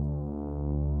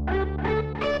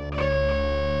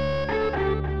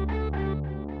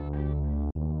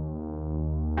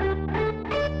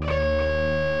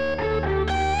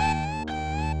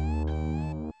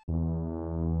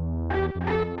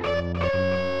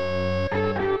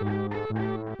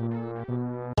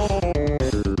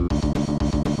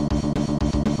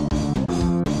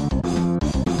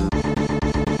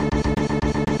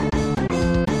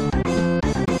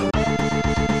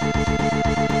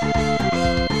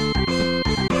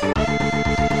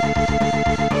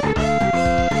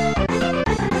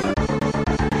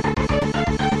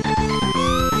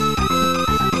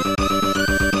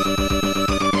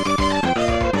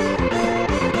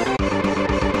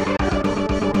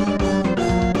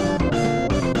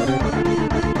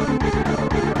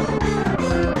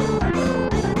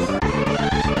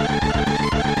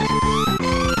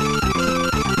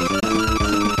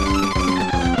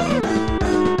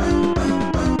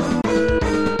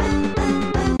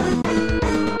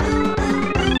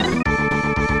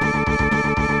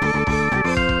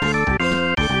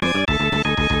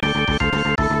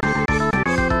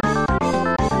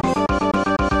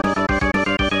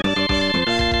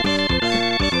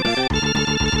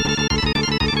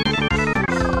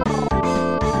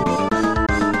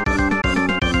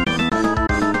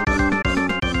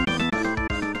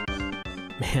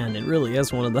 Really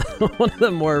is one of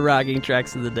the more rocking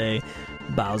tracks of the day.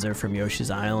 Bowser from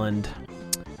Yoshi's Island.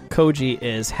 Koji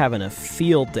is having a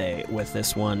field day with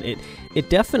this one. It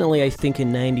definitely, I think,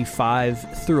 in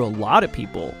 '95 threw a lot of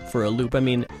people for a loop. I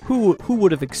mean, who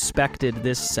would have expected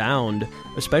this sound,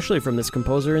 especially from this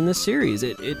composer in this series?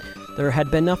 There had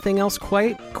been nothing else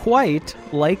quite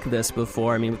like this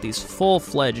before. I mean, with these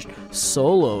full-fledged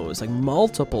solos, like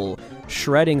multiple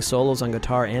shredding solos on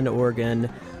guitar and organ.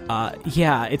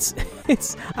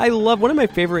 It's I love one of my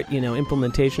favorite,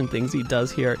 implementation things he does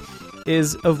here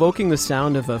is evoking the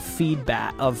sound of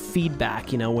feedback,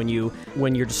 when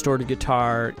your distorted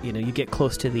guitar, you get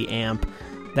close to the amp,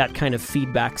 that kind of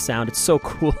feedback sound. It's so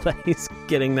cool that he's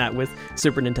getting that with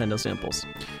Super Nintendo samples.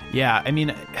 Yeah, I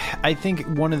mean, I think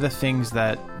one of the things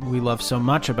that we love so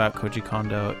much about Koji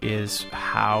Kondo is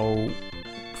how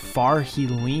far he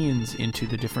leans into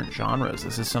the different genres.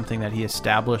 This is something that he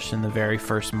established in the very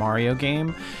first Mario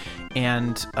game,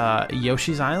 and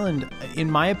Yoshi's Island, in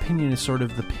my opinion, is sort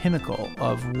of the pinnacle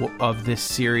of this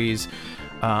series.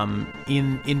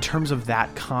 In terms of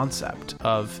that concept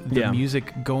of the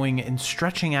music going and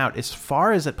stretching out as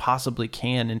far as it possibly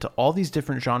can into all these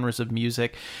different genres of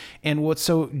music. And what's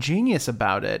so genius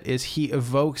about it is he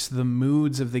evokes the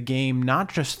moods of the game,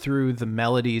 not just through the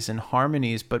melodies and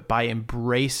harmonies, but by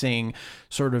embracing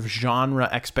sort of genre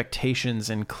expectations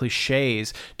and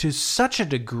cliches to such a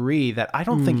degree that I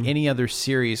don't think any other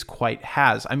series quite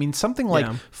has. I mean, something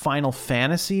like Final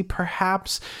Fantasy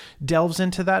perhaps delves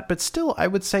into that, but still, I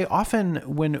would say often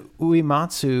when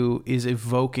Uematsu is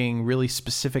evoking really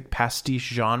specific pastiche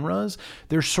genres,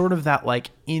 there's sort of that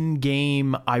like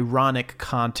in-game ironic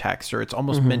context, or it's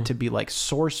almost meant to be like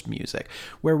source music,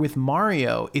 where with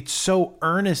Mario, it so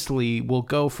earnestly will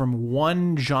go from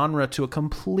one genre to a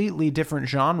completely different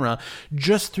genre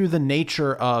just through the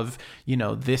nature of,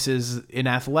 this is an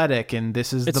athletic and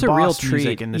this is the boss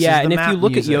music and this is the map music. Yeah, and if you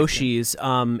look at Yoshi's,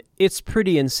 it's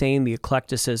pretty insane, the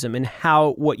eclecticism and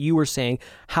how, what you were saying,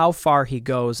 how far he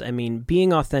goes. I mean,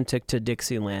 being authentic to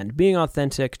Dixieland, being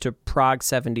authentic to Prog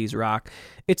 70s rock,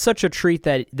 it's such a treat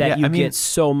that you get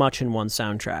so much in one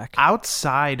soundtrack.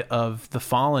 Outside of the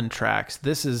Fallen tracks,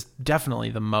 this is definitely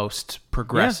the most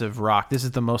progressive rock. This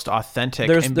is the most authentic.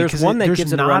 There's one that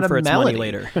gives it a run for its money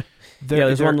later.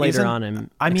 There's one later on.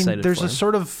 There's a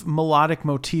sort of melodic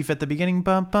motif at the beginning,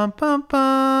 bum bum bum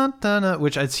bum, da-na,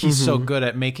 which he's so good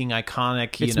at making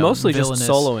iconic. It's mostly just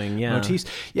soloing, motifs.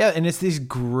 Yeah, and it's these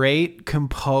great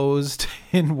composed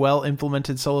and well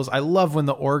implemented solos. I love when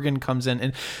the organ comes in,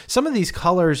 and some of these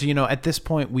colors, at this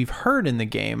point we've heard in the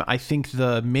game. I think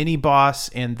the mini boss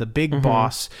and the big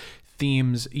boss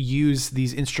themes use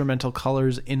these instrumental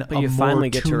colors in a finally more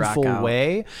get to rock tuneful out.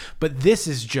 way. But this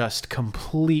is just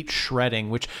complete shredding,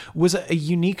 which was a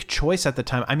unique choice at the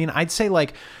time. I mean, I'd say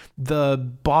like the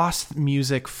boss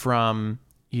music from,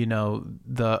 you know,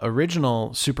 the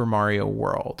original Super Mario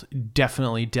World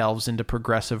definitely delves into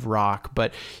progressive rock,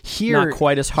 but here, not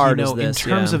quite as hard you know, as this. in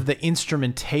terms of the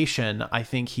instrumentation, I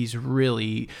think he's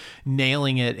really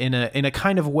nailing it in a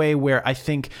kind of way where I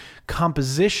think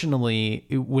compositionally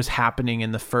it was happening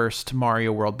in the first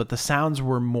Mario World, but the sounds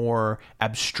were more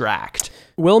abstract.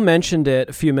 Will mentioned it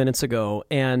a few minutes ago,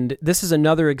 and this is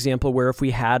another example where if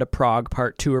we had a Prog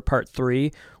Part 2 or Part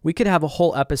 3, we could have a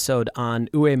whole episode on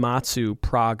Uematsu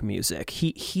Prog music.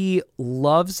 He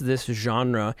loves this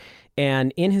genre,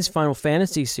 and in his Final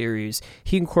Fantasy series,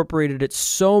 he incorporated it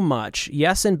so much,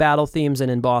 yes, in battle themes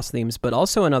and in boss themes, but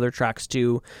also in other tracks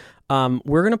too.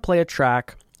 We're going to play a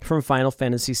track from Final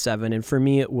Fantasy VII, and for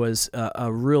me it was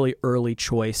a really early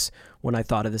choice when I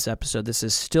thought of this episode. This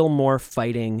is Still More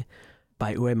Fighting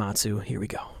by Uematsu. Here we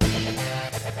go.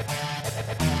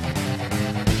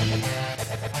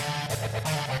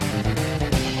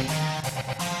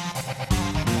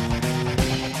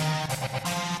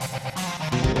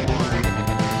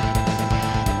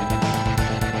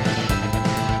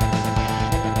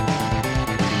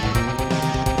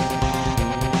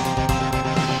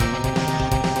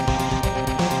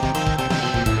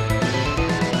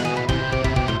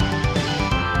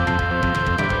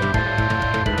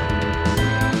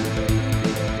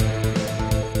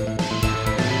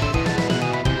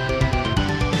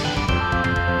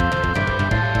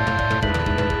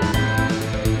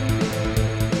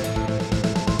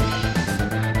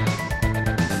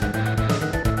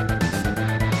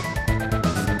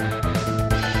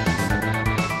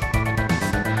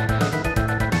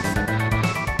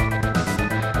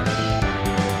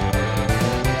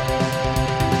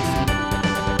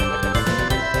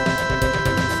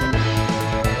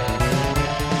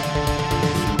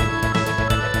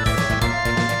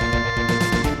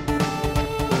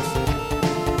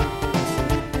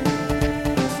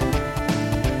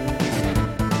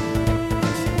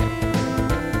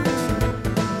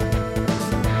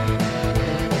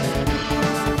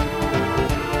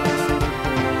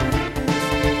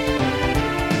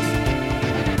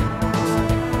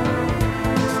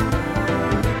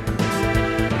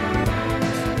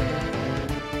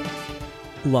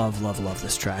 Love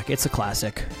this track. It's a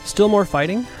classic. Still More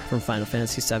Fighting from Final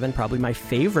Fantasy VII, probably my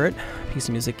favorite piece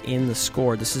of music in the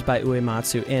score. This is by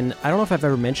Uematsu, and I don't know if I've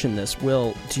ever mentioned this.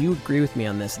 Will, do you agree with me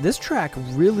on this? This track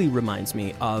really reminds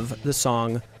me of the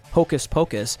song Hocus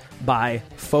Pocus by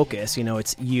Focus. You know,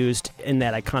 it's used in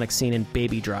that iconic scene in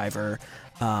Baby Driver.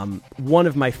 One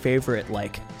of my favorite,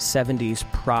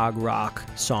 70s prog rock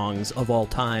songs of all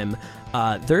time.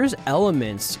 There's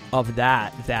elements of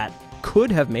that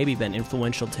could have maybe been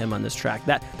influential to him on this track.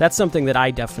 That's something that I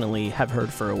definitely have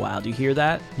heard for a while. Do you hear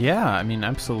that? Yeah, I mean,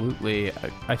 absolutely.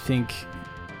 I think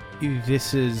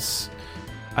this is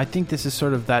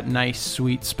sort of that nice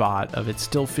sweet spot of it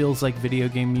still feels like video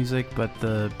game music, but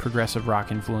the progressive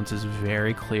rock influence is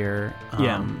very clear.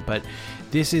 But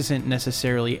this isn't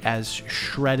necessarily as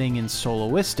shredding and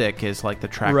soloistic as like the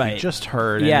track we just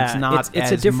heard. Yeah, and it's not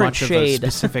it's as a different much shade. of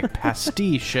a specific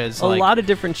pastiche as a lot of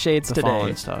different shades the today.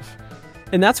 Fallen stuff.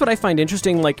 And that's what I find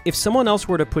interesting. Like, if someone else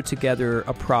were to put together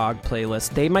a prog playlist,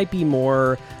 they might be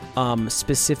more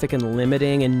specific and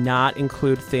limiting and not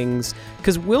include things.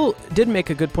 Because Will did make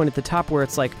a good point at the top where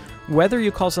it's like, whether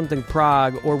you call something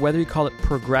prog or whether you call it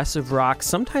progressive rock,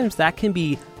 sometimes that can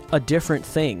be a different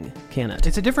thing, can it?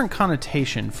 It's a different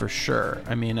connotation for sure.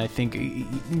 I mean, I think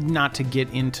not to get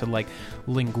into like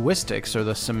linguistics or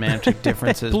the semantic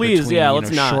differences Please, between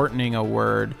let's not. shortening a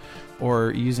word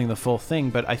or using the full thing,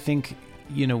 but I think,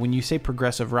 when you say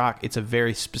progressive rock, it's a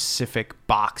very specific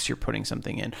box you're putting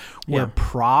something in. Where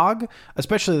prog,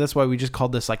 especially that's why we just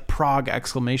called this like prog !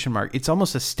 It's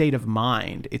almost a state of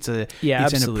mind. It's an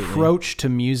approach to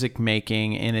music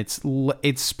making, and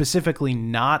it's specifically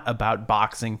not about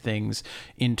boxing things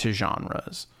into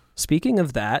genres. Speaking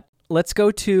of that, let's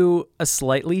go to a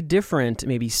slightly different,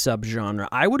 maybe subgenre.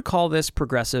 I would call this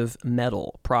progressive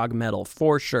metal, prog metal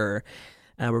for sure.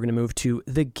 We're going to move to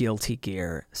the Guilty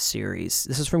Gear series.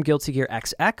 This is from Guilty Gear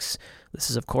XX. This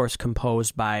is, of course,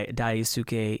 composed by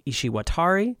Daisuke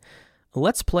Ishiwatari.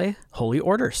 Let's play Holy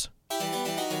Orders.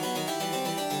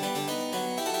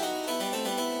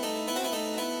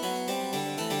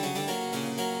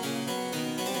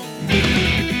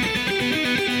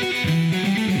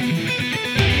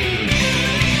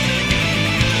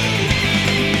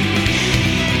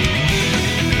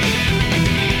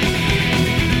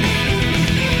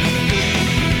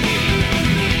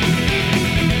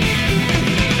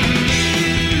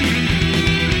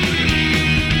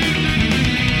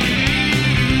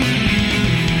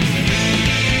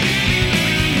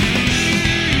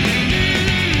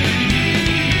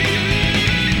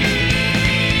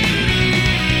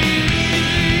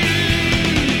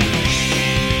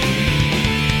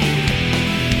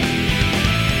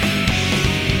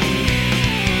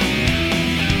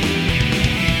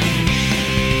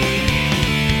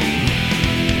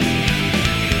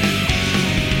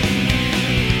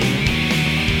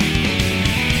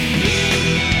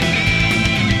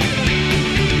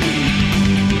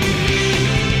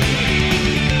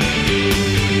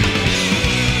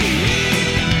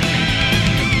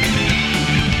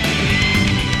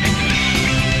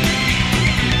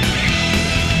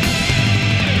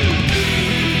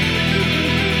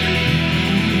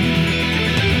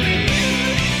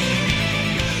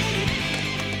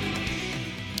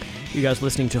 You guys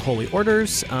listening to Holy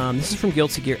Orders. This is from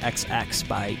Guilty Gear XX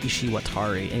by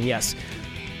Ishiwatari. And yes,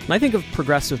 when I think of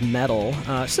progressive metal,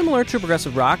 similar to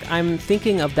progressive rock, I'm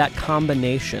thinking of that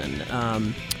combination.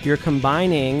 You're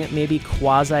combining maybe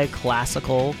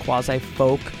quasi-classical,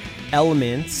 quasi-folk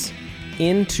elements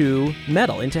into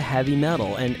metal, into heavy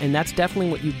metal. And that's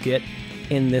definitely what you get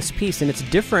in this piece. And it's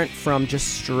different from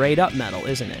just straight-up metal,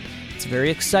 isn't it? It's very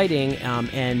exciting,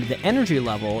 and the energy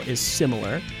level is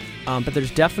similar. But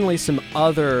there's definitely some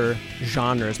other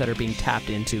genres that are being tapped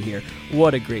into here.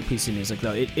 What a great piece of music,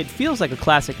 though. It feels like a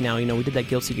classic now. You know, we did that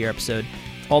Guilty Gear episode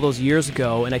all those years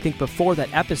ago, and I think before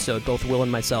that episode, both Will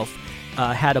and myself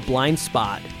had a blind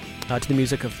spot to the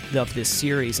music of this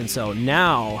series. And so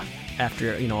now,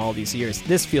 after all these years,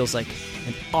 this feels like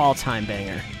an all-time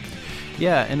banger.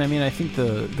 Yeah, and I mean, I think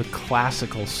the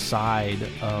classical side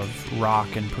of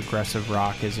rock and progressive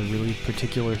rock is a really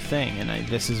particular thing, and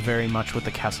this is very much what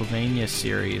the Castlevania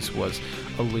series was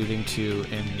alluding to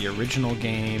in the original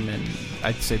game, and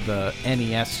I'd say the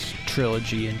NES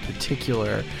trilogy in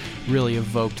particular really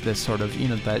evoked this sort of,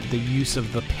 the use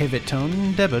of the pivot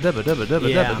tone, where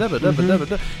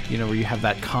you have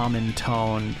that common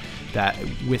tone that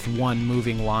with one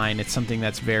moving line. It's something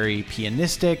that's very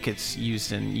pianistic. It's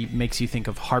used and makes you think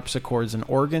of harpsichords and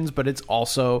organs, but it's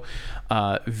also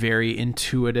very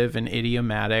intuitive and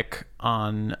idiomatic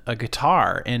on a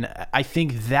guitar. And I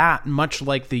think that, much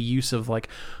like the use of like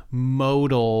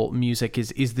modal music,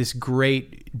 is this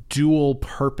great dual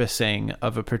purposing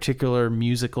of a particular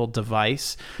musical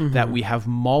device that we have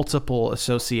multiple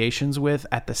associations with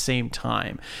at the same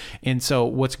time. And so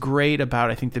what's great about,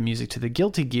 I think, the music to the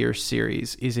Guilty Gear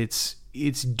series is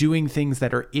it's doing things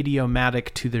that are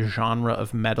idiomatic to the genre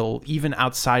of metal, even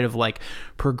outside of like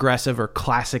progressive or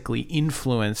classically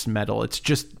influenced metal. It's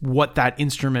just what that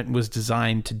instrument was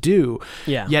designed to do.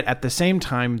 Yeah. Yet at the same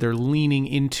time, they're leaning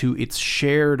into its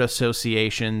shared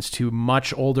associations to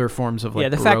much older forms of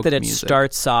like the Baroque fact that it music.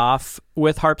 starts off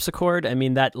with harpsichord, I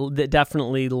mean, that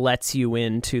definitely lets you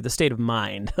into the state of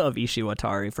mind of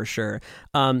Ishiwatari for sure.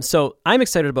 So I'm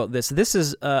excited about this. This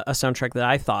is a soundtrack that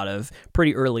I thought of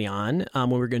pretty early on when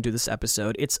we were going to do this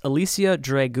episode. It's Alicia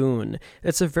Dragoon.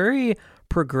 It's a very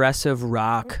progressive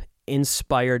rock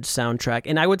inspired soundtrack,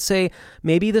 and I would say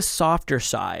maybe the softer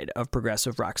side of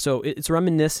progressive rock. So it's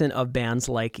reminiscent of bands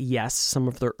like Yes, some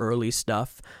of their early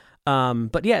stuff.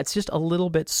 But yeah, it's just a little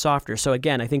bit softer. So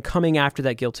again, I think coming after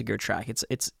that Guilty Gear track,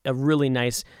 it's a really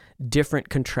nice, different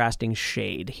contrasting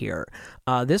shade here.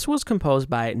 This was composed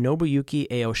by Nobuyuki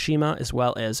Aoshima as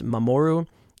well as Mamoru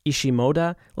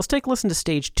Ishimoda. Let's take a listen to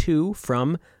stage 2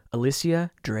 from Alicia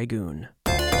Dragoon.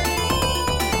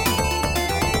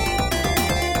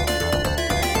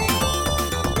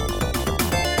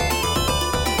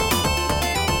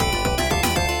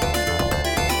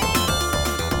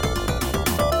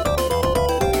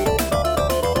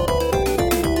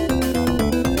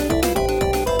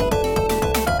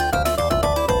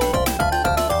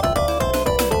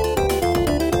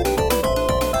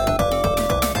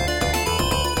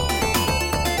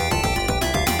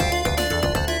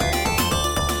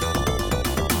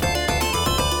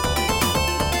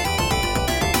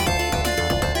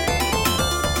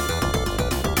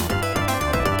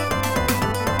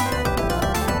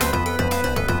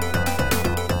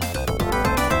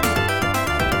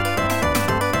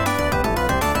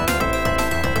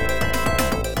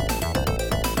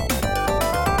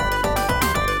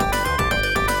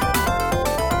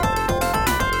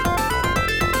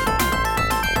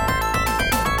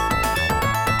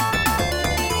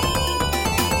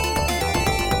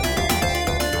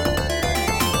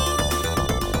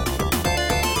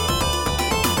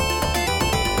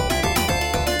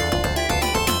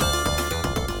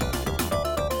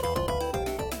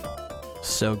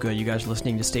 So good. You guys are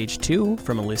listening to stage 2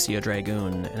 from Alicia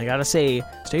Dragoon. And I gotta say,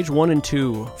 stage 1 and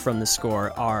 2 from the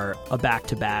score are a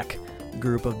back-to-back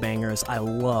group of bangers. I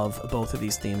love both of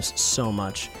these themes so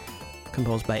much.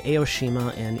 Composed by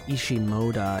Aoshima and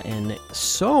Ishimoda, and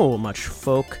so much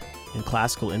folk and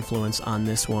classical influence on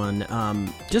this one.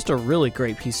 Just a really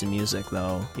great piece of music,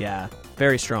 though. Yeah,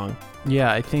 very strong.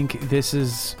 Yeah, I think this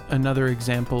is another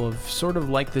example of sort of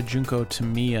like the Junko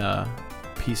Tamiya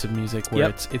piece of music, where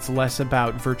it's less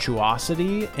about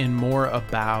virtuosity and more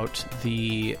about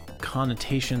the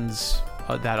connotations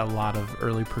that a lot of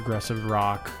early progressive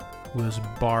rock was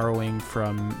borrowing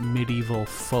from medieval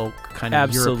folk, kind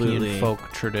of European folk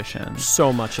traditions.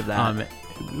 So much of that.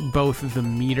 both the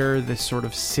meter, this sort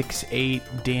of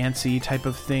 6/8 dancey type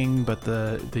of thing, but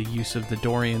the use of the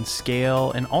Dorian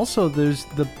scale, and also there's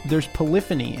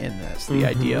polyphony in this. The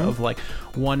idea of like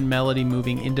one melody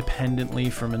moving independently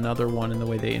from another one and the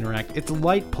way they interact. It's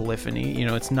light polyphony, you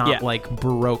know, it's not like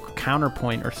Baroque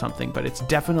counterpoint or something, but it's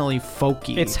definitely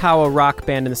folky. It's how a rock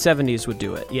band in the 70s would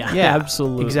do it. Yeah,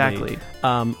 absolutely. Exactly.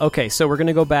 Okay, so we're going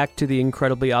to go back to the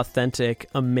incredibly authentic,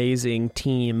 amazing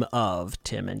team of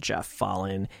Tim and Jeff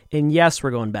Fallon. And yes,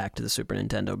 we're going back to the Super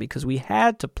Nintendo because we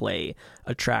had to play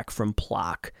a track from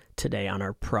Prog today on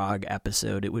our Prog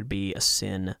episode. It would be a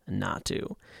sin not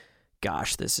to.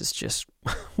 Gosh, this is just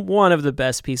one of the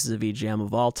best pieces of EGM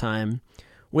of all time.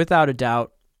 Without a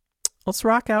doubt, let's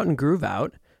rock out and groove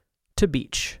out to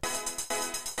Beach.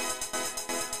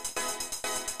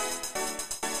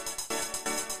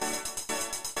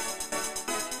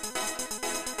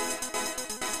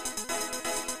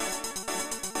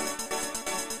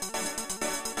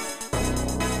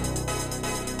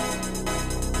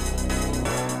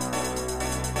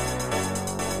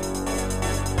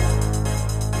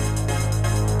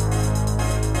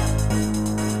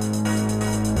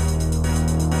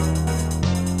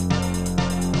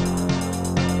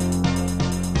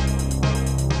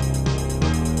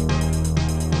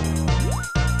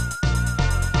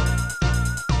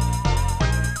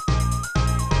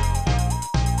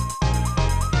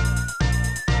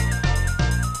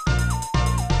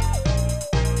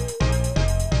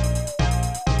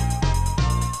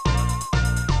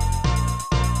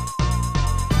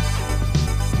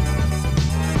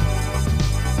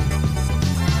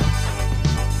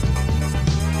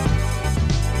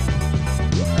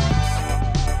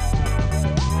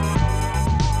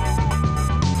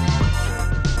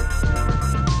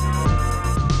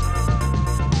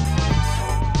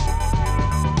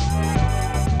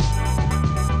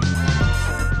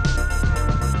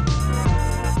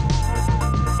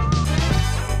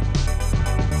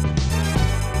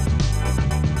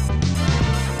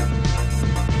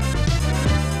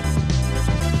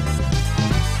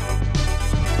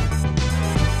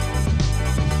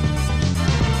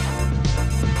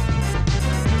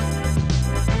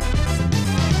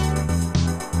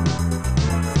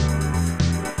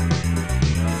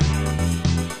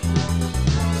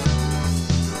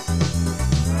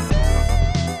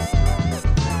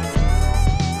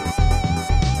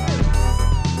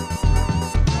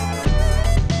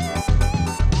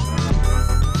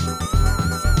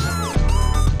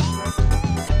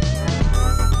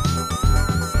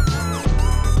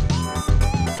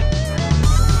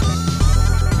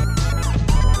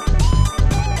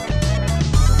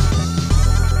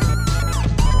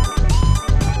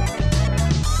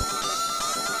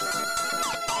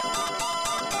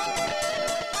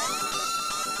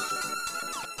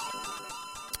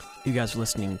 You guys are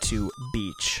listening to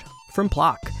Beach from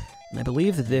Prog, and I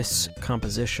believe this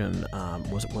composition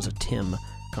was a Tim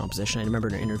composition. I remember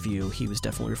in an interview he was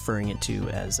definitely referring it to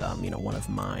as one of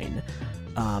mine.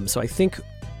 So I think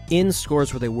in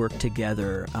scores where they work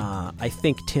together, I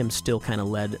think Tim still kind of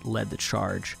led the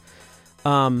charge.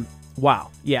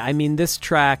 Wow, yeah, I mean this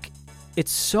track,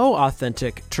 it's so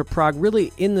authentic to Prog,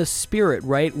 really in the spirit,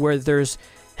 right? Where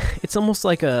it's almost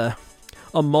like a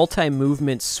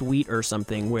multi-movement suite or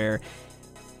something where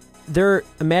their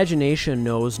imagination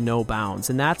knows no bounds.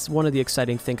 And that's one of the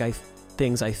exciting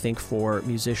things I think for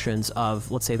musicians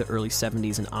of, let's say, the early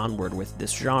 70s and onward with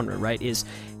this genre, right? Is,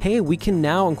 hey, we can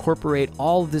now incorporate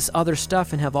all this other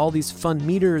stuff and have all these fun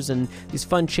meters and these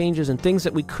fun changes and things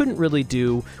that we couldn't really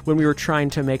do when we were trying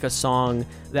to make a song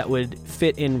that would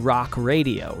fit in rock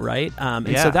radio, right?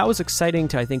 So that was exciting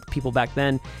to, I think, people back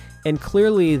then. And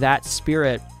clearly that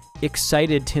spirit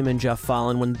excited Tim and Jeff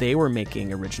Fallon when they were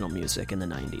making original music in the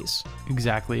 90s.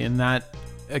 Exactly, and that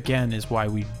again is why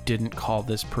we didn't call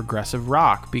this progressive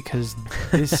rock, because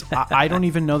this I don't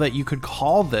even know that you could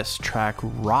call this track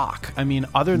rock. I mean,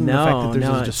 other than the fact that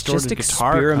there's a distorted just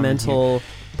guitar, experimental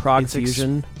prog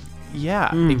fusion.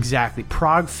 Exactly.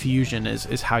 Prog fusion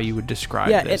is how you would describe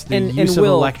this. The and use of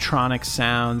electronic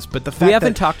sounds, but the fact we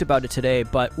haven't talked about it today,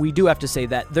 but we do have to say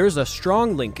that there's a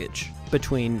strong linkage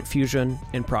between fusion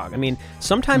and prog. I mean,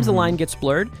 sometimes the line gets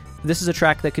blurred. This is a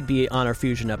track that could be on our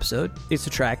fusion episode. It's a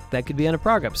track that could be on a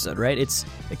prog episode, right? It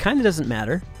kind of doesn't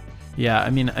matter. Yeah, I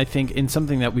mean, I think in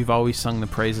something that we've always sung the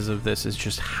praises of this is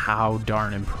just how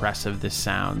darn impressive this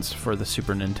sounds for the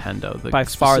Super Nintendo. By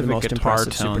far the most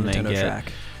impressive Super Nintendo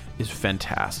track. is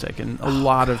fantastic, and a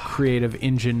lot of creative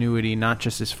ingenuity, not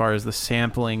just as far as the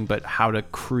sampling, but how to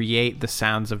create the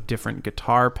sounds of different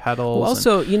guitar pedals. Well,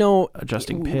 also,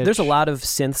 adjusting pitch. There's a lot of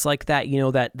synths like that.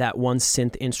 That one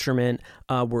synth instrument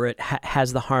where it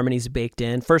has the harmonies baked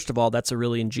in. First of all, that's a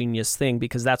really ingenious thing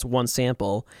because that's one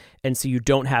sample, and so you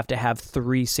don't have to have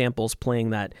 3 samples playing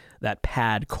that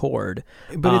pad chord.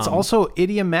 But it's also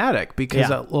idiomatic because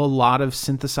a lot of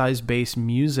synthesized bass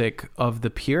music of the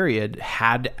period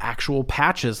had actual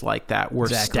patches like that where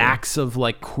stacks of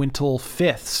like quintal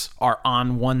fifths are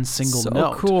on one single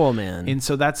note. So cool, man. And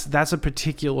so that's a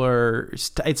particular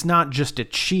it's not just a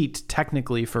cheat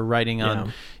technically for writing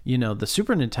on the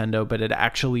Super Nintendo, but it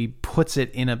actually puts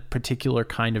it in a particular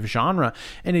kind of genre,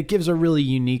 and it gives a really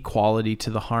unique quality to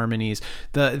the harmonies.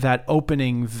 That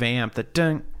opening vamp, that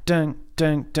dun dun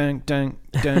dun dun dun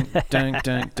dun dun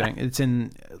dun dun. It's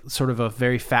in sort of a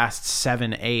very fast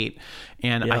 7/8,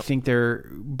 and I think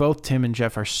both Tim and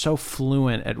Jeff are so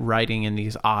fluent at writing in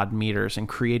these odd meters and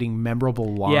creating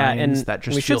memorable lines that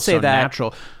just feel so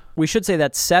natural. We should say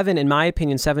that 7, in my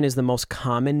opinion, 7 is the most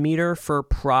common meter for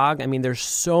prog. I mean, there's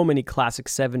so many classic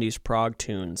 70s prog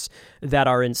tunes that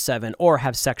are in 7 or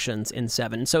have sections in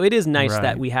 7. So it is nice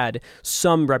that we had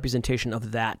some representation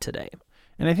of that today.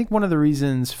 And I think one of the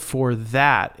reasons for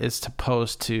that is to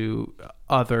opposed to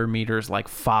other meters like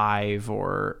 5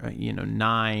 or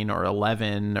 9 or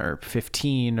 11 or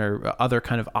 15 or other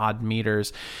kind of odd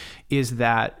meters is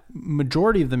that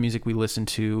majority of the music we listen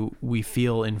to, we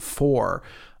feel in 4.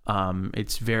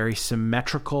 It's very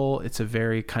symmetrical. It's a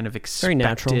very kind of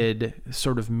expected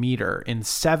sort of meter. And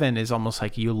 7 is almost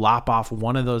like you lop off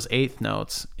one of those 8th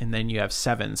notes and then you have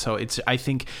 7. So I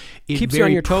think it keeps you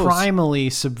on your toes. Primally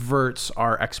subverts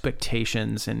our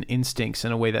expectations and instincts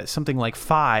in a way that something like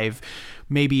 5,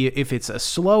 maybe if it's a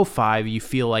slow 5, you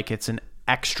feel like it's an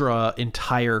extra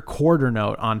entire quarter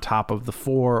note on top of the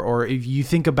 4, or if you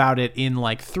think about it in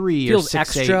like 3 or 6/8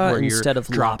 extra where instead you're of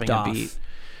dropping lopped a beat. off.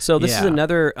 So this is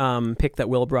another pick that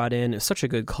Will brought in. It's such a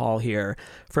good call here.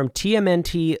 From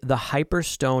TMNT, The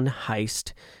Hyperstone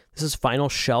Heist. This is Final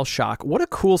Shell Shock. What a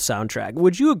cool soundtrack.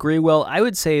 Would you agree, Will? I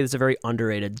would say it's a very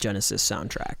underrated Genesis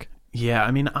soundtrack. Yeah, I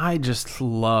mean, I just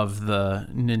love the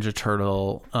Ninja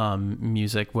Turtle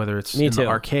music, whether it's in the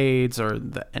arcades or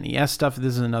the NES stuff.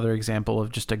 This is another example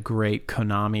of just a great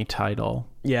Konami title.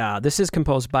 Yeah, this is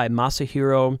composed by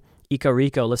Masahiro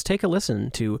Ikariko. Let's take a listen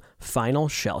to Final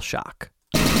Shell Shock.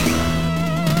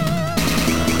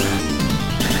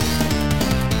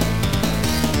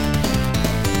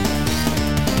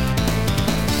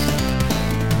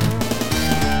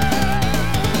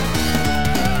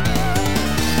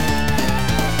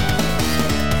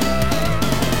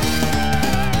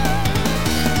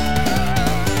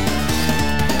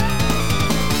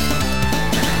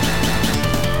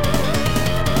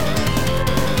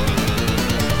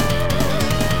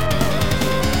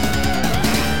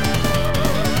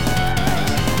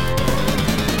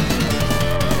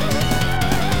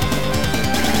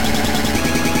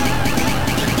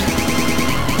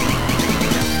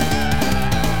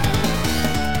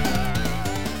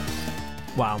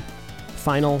 Wow.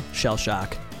 Final Shell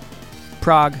Shock.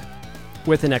 Prog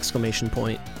with an exclamation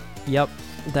point. Yep,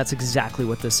 that's exactly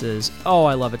what this is. Oh,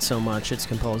 I love it so much. It's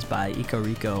composed by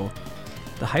Ikariko.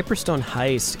 The Hyperstone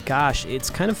Heist, gosh, it's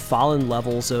kind of fallen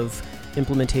levels of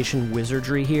implementation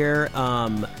wizardry here.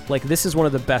 Like, this is one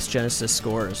of the best Genesis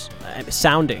scores.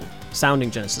 Sounding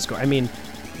Genesis score. I mean,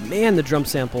 man, the drum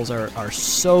samples are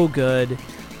so good.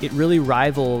 It really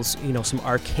rivals, some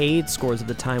arcade scores of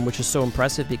the time, which is so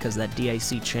impressive because that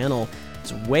DIC channel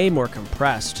is way more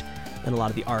compressed than a lot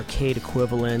of the arcade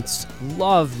equivalents.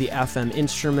 Love the FM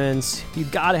instruments. You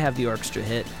gotta have the orchestra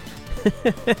hit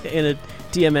in a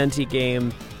TMNT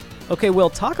game. Okay,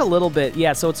 Will, talk a little bit.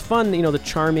 Yeah, so it's fun, the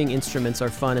charming instruments are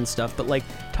fun and stuff, but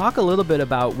talk a little bit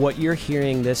about what you're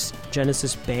hearing this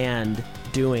Genesis band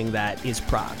doing that is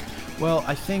prog. Well,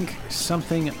 I think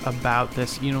something about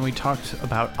this, we talked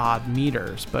about odd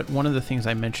meters, but one of the things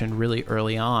I mentioned really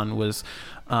early on was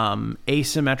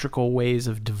asymmetrical ways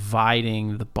of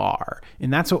dividing the bar.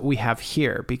 And that's what we have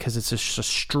here, because it's just a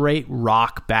straight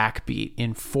rock backbeat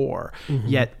in 4. Mm-hmm.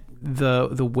 Yet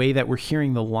the way that we're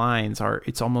hearing the lines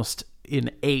it's almost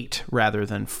in 8 rather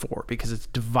than 4 because it's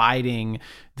dividing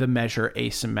the measure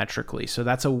asymmetrically.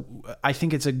 So I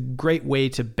think it's a great way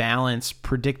to balance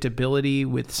predictability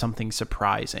with something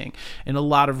surprising. And a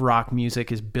lot of rock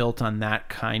music is built on that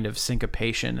kind of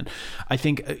syncopation. And I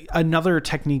think another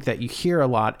technique that you hear a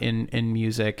lot in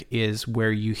music is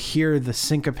where you hear the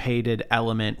syncopated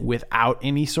element without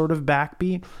any sort of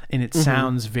backbeat, and it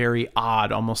sounds very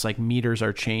odd, almost like meters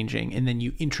are changing. And then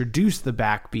you introduce the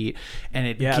backbeat, and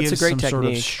it gives some sort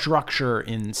of structure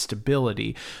and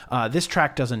stability. This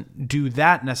track doesn't do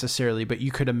that necessarily, but you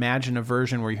could imagine a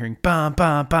version where you're hearing bum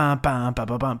bum bum bum bum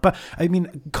bum bum bum. I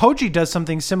mean, Koji does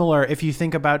something similar if you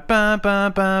think about bum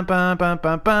bum bum bum bum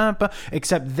bum bum bum,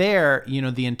 except there,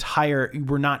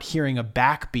 we're not hearing a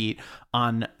backbeat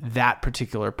on that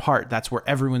particular part. That's where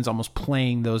everyone's almost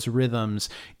playing those rhythms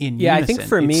in unison. I think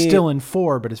for me, it's still in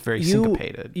 4, but it's very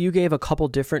syncopated. You gave a couple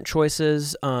different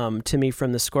choices to me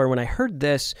from the score. When I heard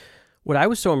this, what I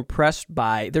was so impressed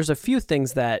by, there's a few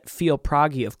things that feel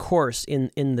proggy, of course,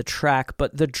 in the track,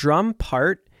 but the drum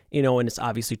part, and it's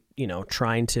obviously,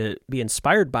 trying to be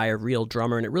inspired by a real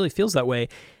drummer, and it really feels that way.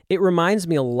 It reminds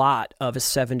me a lot of a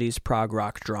 70s prog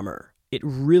rock drummer. It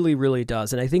really, really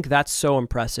does. And I think that's so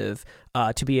impressive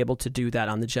to be able to do that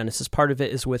on the Genesis. Part of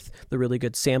it is with the really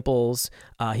good samples.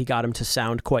 He got them to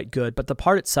sound quite good. But the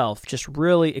part itself, just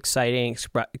really exciting,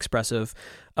 expressive.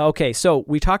 Okay, so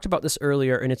we talked about this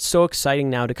earlier, and it's so exciting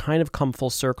now to kind of come full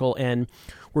circle. And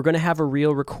we're going to have a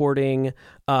real recording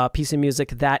piece of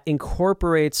music that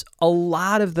incorporates a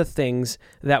lot of the things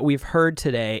that we've heard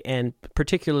today, and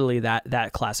particularly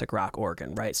that classic rock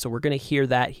organ, right? So we're going to hear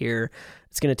that here.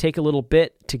 It's going to take a little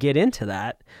bit to get into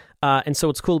that. And so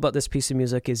what's cool about this piece of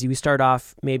music is we start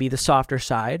off maybe the softer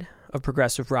side of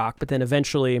progressive rock, but then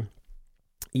eventually,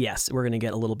 yes, we're going to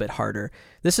get a little bit harder.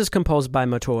 This is composed by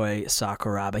Motoi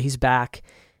Sakuraba. He's back,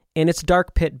 and it's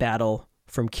Dark Pit Battle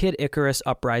from Kid Icarus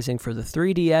Uprising for the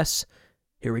 3DS.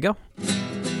 Here we go.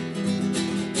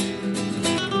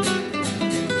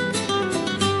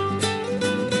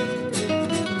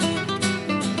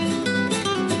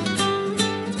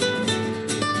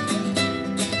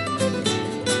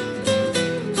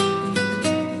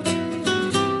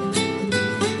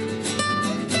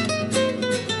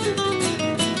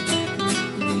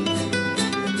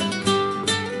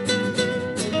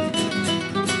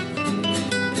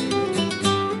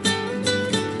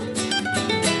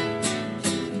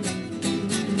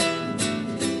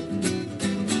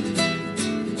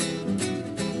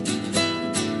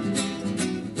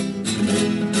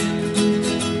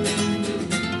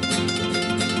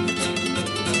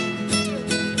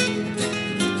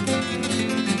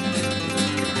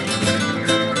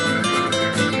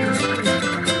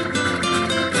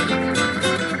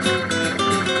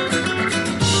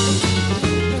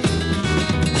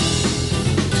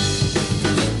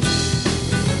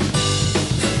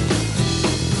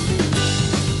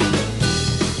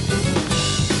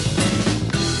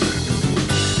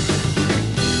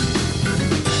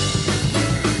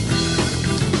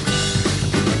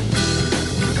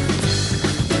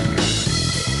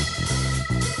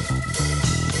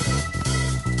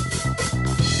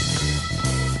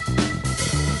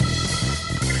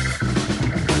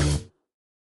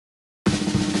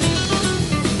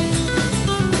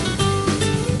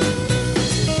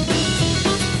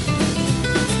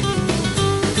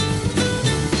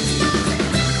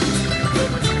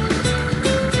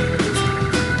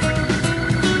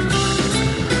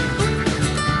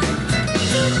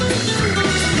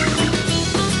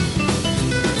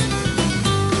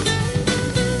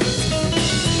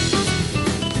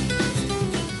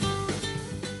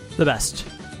 The best.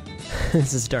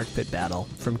 This is Dark Pit Battle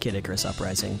from Kid Icarus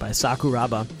Uprising by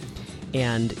Sakuraba.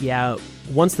 And yeah,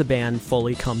 once the band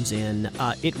fully comes in,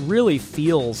 it really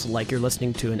feels like you're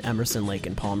listening to an Emerson, Lake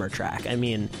and Palmer track. I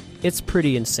mean, it's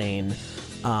pretty insane.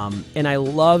 And I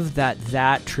love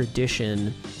that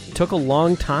tradition took a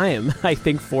long time, I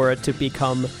think, for it to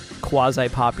become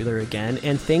quasi-popular again.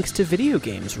 And thanks to video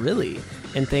games, really.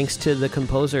 And thanks to the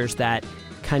composers that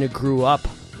kind of grew up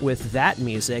with that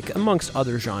music, amongst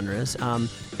other genres,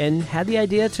 and had the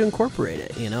idea to incorporate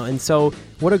it, And so,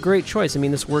 what a great choice. I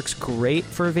mean, this works great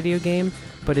for a video game,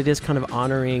 but it is kind of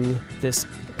honoring this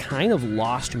kind of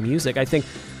lost music. I think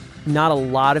not a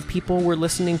lot of people were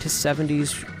listening to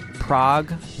 70s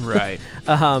prog, right?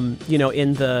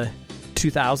 In the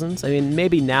 2000s. I mean,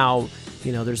 maybe now,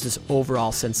 there's this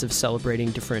overall sense of celebrating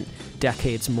different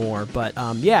decades more. But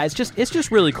yeah, it's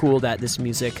just really cool that this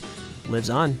music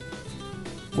lives on.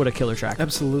 What a killer track.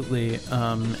 Absolutely.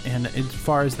 And as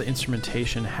far as the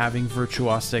instrumentation, having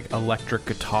virtuosic electric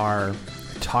guitar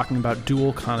talking about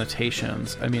dual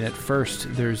connotations, I mean, at first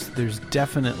there's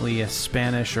definitely a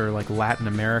Spanish or like Latin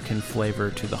American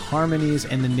flavor to the harmonies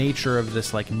and the nature of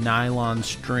this like nylon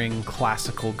string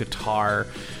classical guitar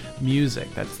music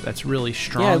that's really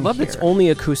strong. Yeah, I love here. it's only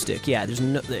acoustic. Yeah,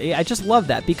 I just love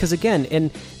that because again,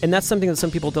 and that's something that some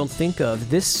people don't think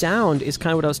of. This sound is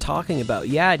kind of what I was talking about.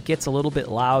 Yeah, it gets a little bit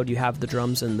loud. You have the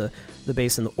drums and the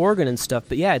bass and the organ and stuff,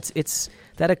 but yeah, it's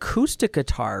that acoustic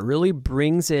guitar really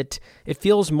brings it. It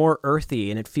feels more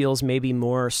earthy and it feels maybe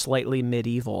more slightly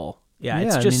medieval. Yeah,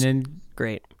 it's just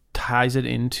great. Ties it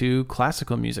into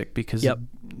classical music because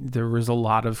there was a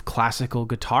lot of classical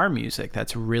guitar music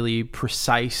that's really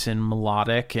precise and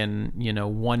melodic and, you know,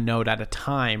 one note at a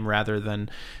time rather than,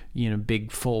 you know,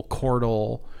 big full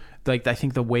chordal. Like, I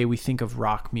think the way we think of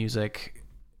rock music,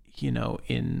 you know,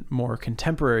 in more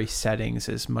contemporary settings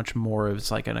is much more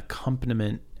as like an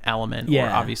accompaniment element. Or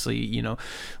obviously, you know,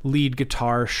 lead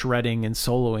guitar shredding and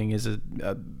soloing is a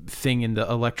thing in the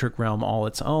electric realm all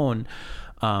its own.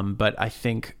 But I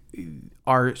think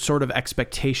our sort of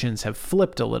expectations have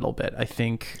flipped a little bit. I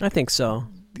think so.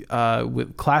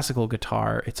 With classical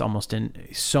guitar, it's almost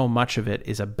so much of it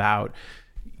is about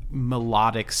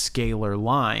melodic scalar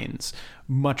lines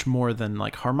much more than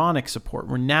like harmonic support,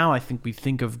 where now I think we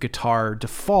think of guitar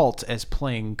default as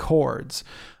playing chords.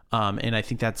 And I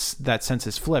think that sense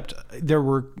is flipped. There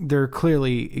are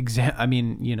clearly I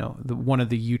mean, you know, one of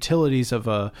the utilities of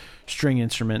a string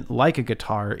instrument like a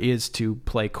guitar is to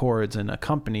play chords and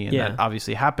accompany, and that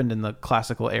obviously happened in the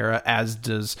classical era, as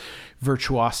does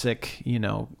virtuosic, you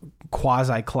know,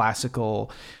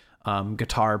 quasi-classical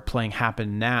guitar playing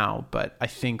happen now. But I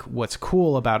think what's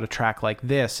cool about a track like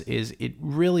this is it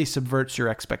really subverts your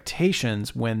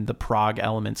expectations when the prog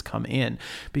elements come in,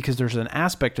 because there's an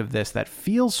aspect of this that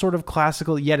feels sort of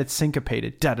classical, yet it's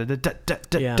syncopated. Da da da da da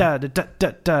da da da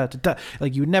da da da.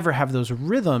 Like you would never have those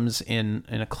rhythms in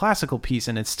a classical piece,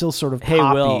 and it's still sort of poppy. Hey,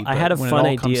 Will, I had a fun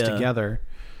idea. Comes together.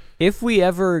 If we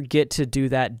ever get to do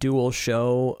that dual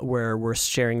show where we're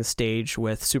sharing the stage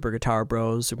with Super Guitar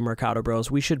Bros, Super Mercado Bros,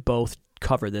 we should both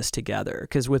cover this together.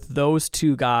 Because with those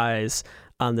two guys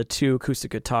on the two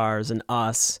acoustic guitars and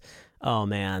us, oh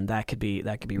man, that could be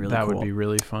really cool. That would be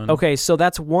really fun. Okay, so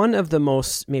that's one of the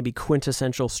most maybe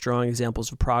quintessential strong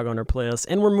examples of prog on our playlist.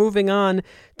 And we're moving on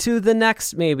to the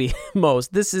next maybe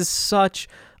most. This is such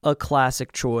a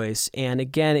classic choice. And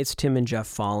again, it's Tim and Jeff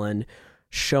Fallon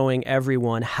showing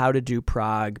everyone how to do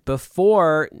prog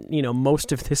before, you know,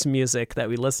 most of this music that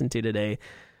we listened to today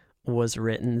was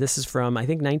written. This is from, I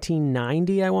think,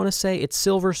 1990, I want to say. It's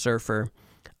Silver Surfer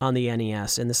on the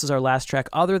NES, and this is our last track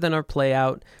other than our play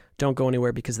out. Don't go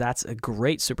anywhere because that's a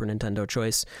great Super Nintendo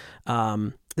choice.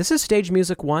 This is Stage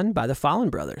Music 1 by the Fallon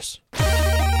Brothers.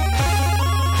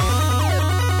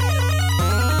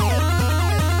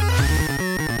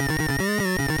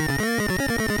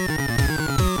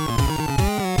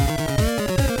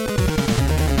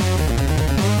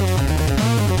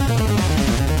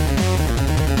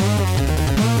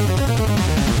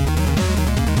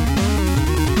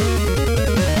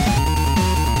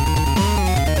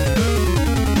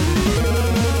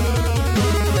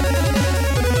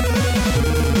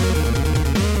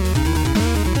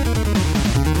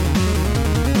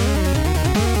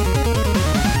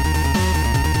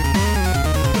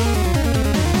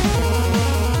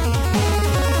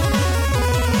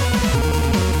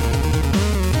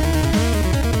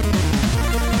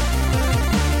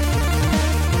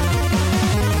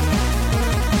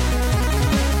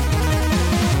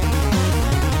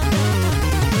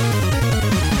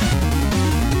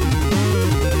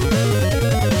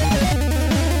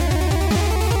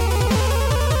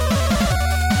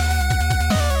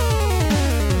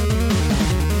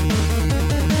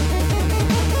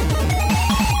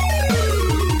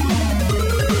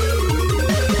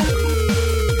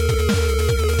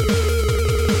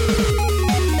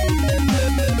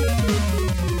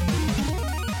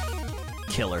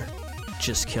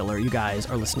 Killer. You guys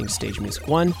are listening to Stage Music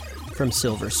 1 from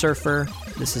Silver Surfer.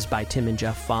 This is by Tim and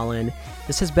Jeff Fallon.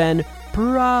 This has been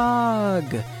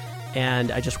Prog.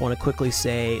 And I just want to quickly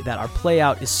say that our play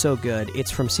out is so good.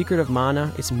 It's from Secret of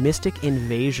Mana. It's Mystic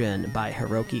Invasion by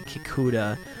Hiroki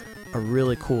Kikuta. A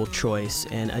really cool choice.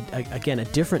 And again, a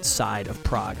different side of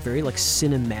prog. Very like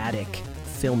cinematic,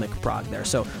 filmic prog there.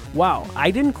 So, wow,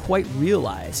 I didn't quite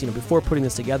realize, before putting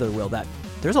this together, Will, that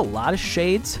there's a lot of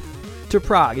shades to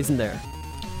prog, isn't there?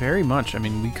 Very much. I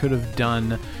mean, we could have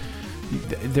done,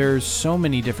 there's so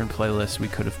many different playlists we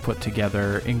could have put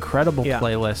together, incredible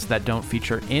playlists that don't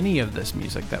feature any of this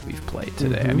music that we've played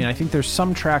today. I mean, I think there's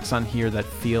some tracks on here that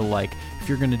feel like if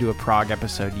you're going to do a prog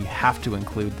episode, you have to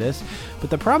include this. But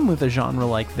the problem with a genre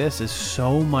like this is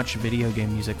so much video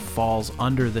game music falls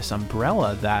under this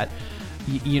umbrella that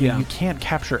you can't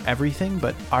capture everything.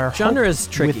 But our genre hope is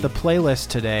tricky with the playlist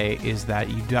today is that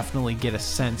you definitely get a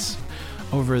sense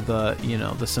over the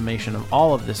the summation of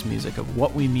all of this music of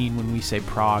what we mean when we say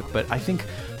prog. But I think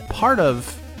part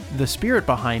of the spirit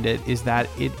behind it is that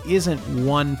it isn't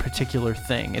one particular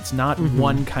thing. It's not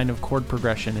one kind of chord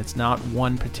progression. It's not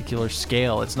one particular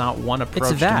scale. It's not one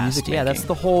approach it's vast. to music making. That's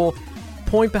the whole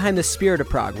point behind the spirit of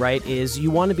prog, right? Is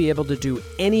you want to be able to do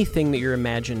anything that your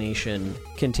imagination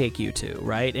can take you to,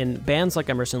 right? And bands like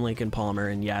Emerson, Lake and Palmer,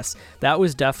 and yes, that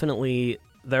was definitely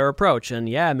their approach. And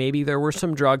yeah, maybe there were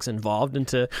some drugs involved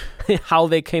into how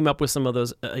they came up with some of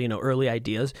those early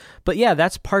ideas. But yeah,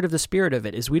 that's part of the spirit of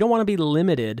it, is we don't want to be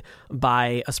limited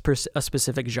by a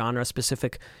specific genre, a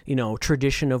specific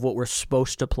tradition of what we're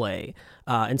supposed to play.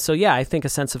 And so yeah, I think a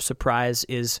sense of surprise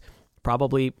is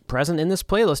probably present in this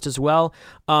playlist as well.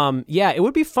 It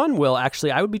would be fun, Will.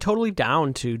 Actually, I would be totally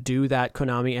down to do that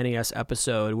Konami NES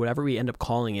episode, whatever we end up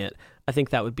calling it. I think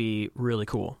that would be really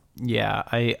cool. Yeah,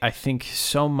 I think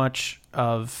so much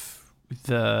of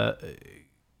the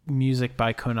music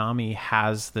by Konami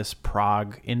has this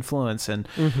prog influence, and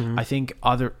I think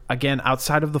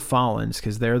outside of the Fallens,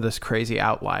 because they're this crazy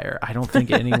outlier, I don't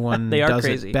think anyone does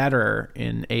crazy. It better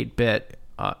in 8-bit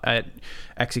at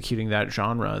executing that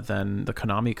genre than the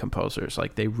Konami composers.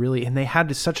 Like they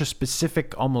had such a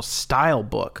specific almost style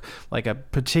book, like a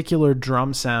particular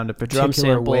drum sound, a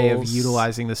particular way of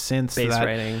utilizing the synths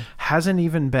that hasn't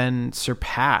even been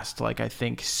surpassed. Like I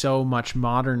think so much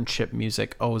modern chip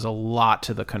music owes a lot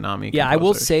to the Konami composers. I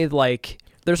will say, like,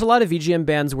 there's a lot of VGM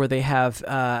bands where they have,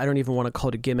 I don't even want to call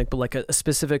it a gimmick, but like a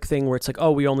specific thing where it's like, oh,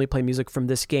 we only play music from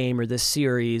this game or this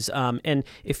series. And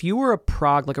if you were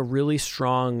like a really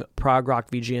strong prog rock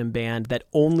VGM band that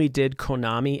only did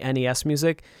Konami NES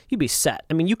music, you'd be set.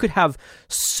 I mean, you could have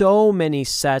so many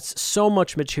sets, so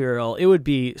much material. It would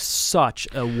be such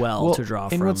a well to draw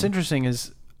from. And what's interesting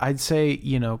is, I'd say,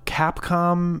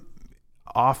 Capcom,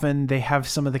 often they have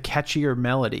some of the catchier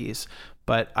melodies.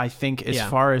 But I think as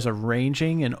far as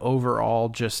arranging and overall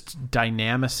just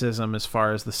dynamicism as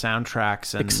far as the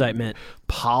soundtracks and excitement,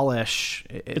 polish,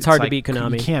 it's hard to beat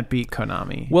Konami. You can't beat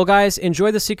Konami. Well, guys,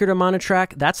 enjoy The Secret of Mana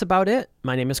Track. That's about it.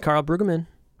 My name is Carl Brueggemann.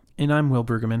 And I'm Will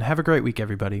Brueggemann. Have a great week,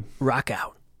 everybody. Rock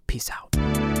out. Peace out.